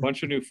 I get a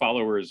bunch of new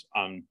followers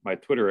on my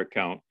Twitter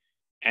account,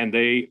 and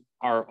they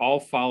are all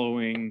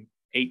following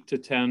 8 to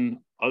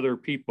 10 other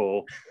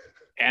people,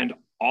 and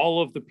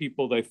all of the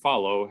people they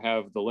follow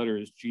have the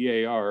letters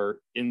GAR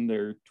in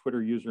their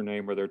Twitter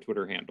username or their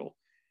Twitter handle.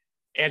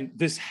 And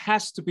this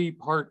has to be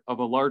part of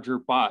a larger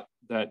bot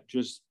that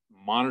just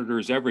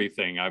monitors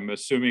everything. I'm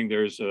assuming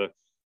there's a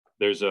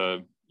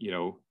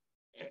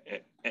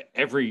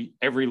every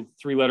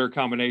 3-letter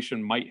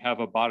combination might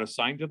have a bot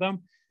assigned to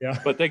them,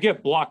 but they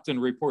get blocked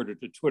and reported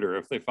to Twitter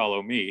if they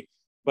follow me.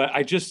 But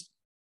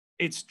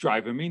it's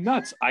driving me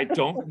nuts. I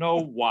don't know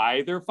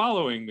why they're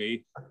following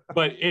me,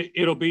 but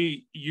it'll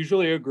be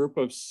usually a group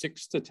of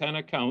 6 to 10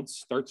 accounts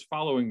starts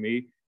following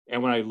me.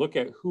 And when I look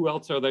at who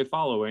else are they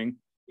following,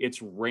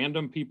 it's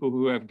random people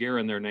who have Gare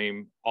in their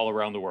name all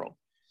around the world.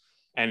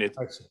 And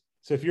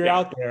so if you're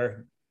out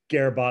there,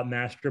 Garabot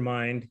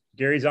Mastermind,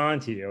 Gary's on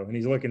to you and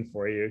he's looking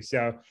for you.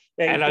 So,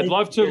 and I'd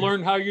love to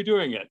learn how you're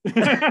doing it.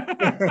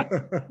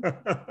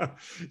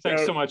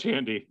 Thanks so much,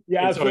 Andy.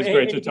 Yeah, it's always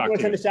great to talk to you. Want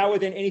to send us out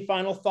with any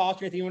final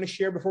thoughts or anything you want to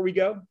share before we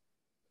go?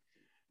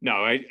 No,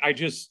 I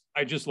just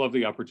love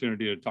the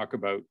opportunity to talk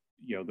about,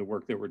 the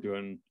work that we're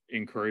doing,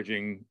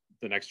 encouraging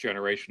the next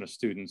generation of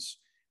students.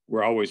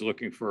 We're always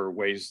looking for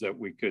ways that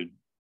we could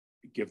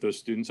give those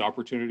students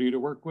opportunity to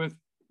work with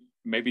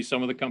maybe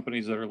some of the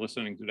companies that are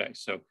listening today.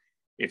 So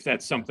if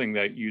that's something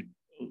that you'd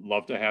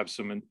love to have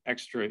some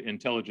extra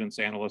intelligence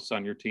analysts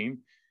on your team,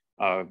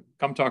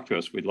 come talk to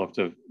us. We'd love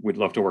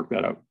to work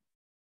that out.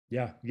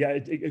 Yeah,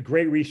 a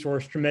great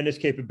resource, tremendous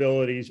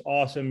capabilities,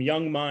 awesome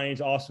young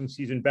minds, awesome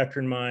seasoned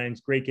veteran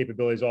minds, great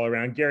capabilities all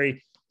around.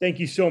 Gary, thank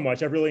you so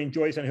much. I've really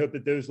enjoyed this, and I hope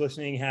that those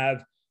listening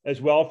have as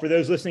well. For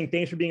those listening,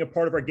 thanks for being a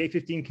part of our Gate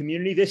 15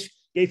 community. This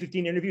Gate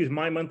 15 interview is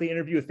my monthly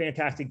interview with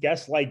fantastic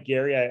guests like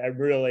Gary. I'm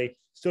really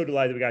so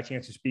delighted we got a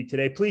chance to speak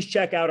today. Please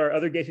check out our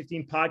other Gate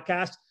 15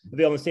 podcast,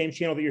 available on the same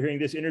channel that you're hearing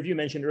this interview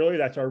mentioned earlier.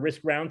 That's our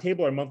Risk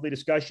Roundtable, our monthly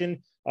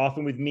discussion,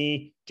 often with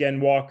me, Jen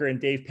Walker,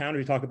 and Dave Pounder,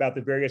 who talk about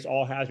the various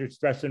all hazards,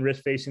 threats, and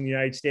risks facing the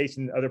United States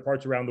and other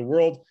parts around the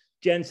world.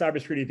 Jen,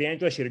 cybersecurity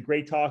evangelist, she had a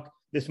great talk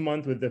this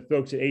month with the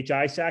folks at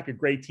HISAC, a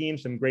great team,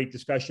 some great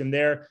discussion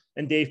there.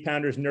 And Dave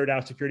Pounder's Nerd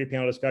Out Security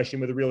Panel discussion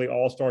with a really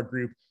all-star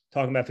group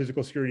talking about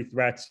physical security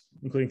threats,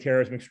 including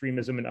terrorism,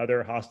 extremism, and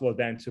other hostile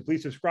events. So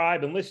please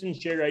subscribe and listen,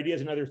 share your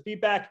ideas and other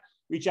feedback.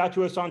 Reach out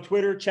to us on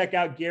Twitter. Check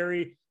out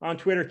Gary on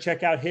Twitter.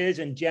 Check out his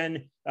and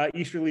Jen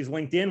Easterly's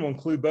LinkedIn. We'll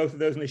include both of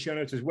those in the show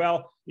notes as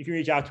well. You can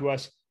reach out to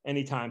us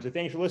anytime. So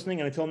thanks for listening.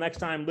 And until next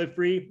time, live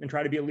free and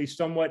try to be at least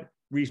somewhat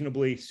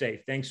reasonably safe.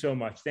 Thanks so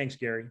much. Thanks,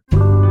 Gary.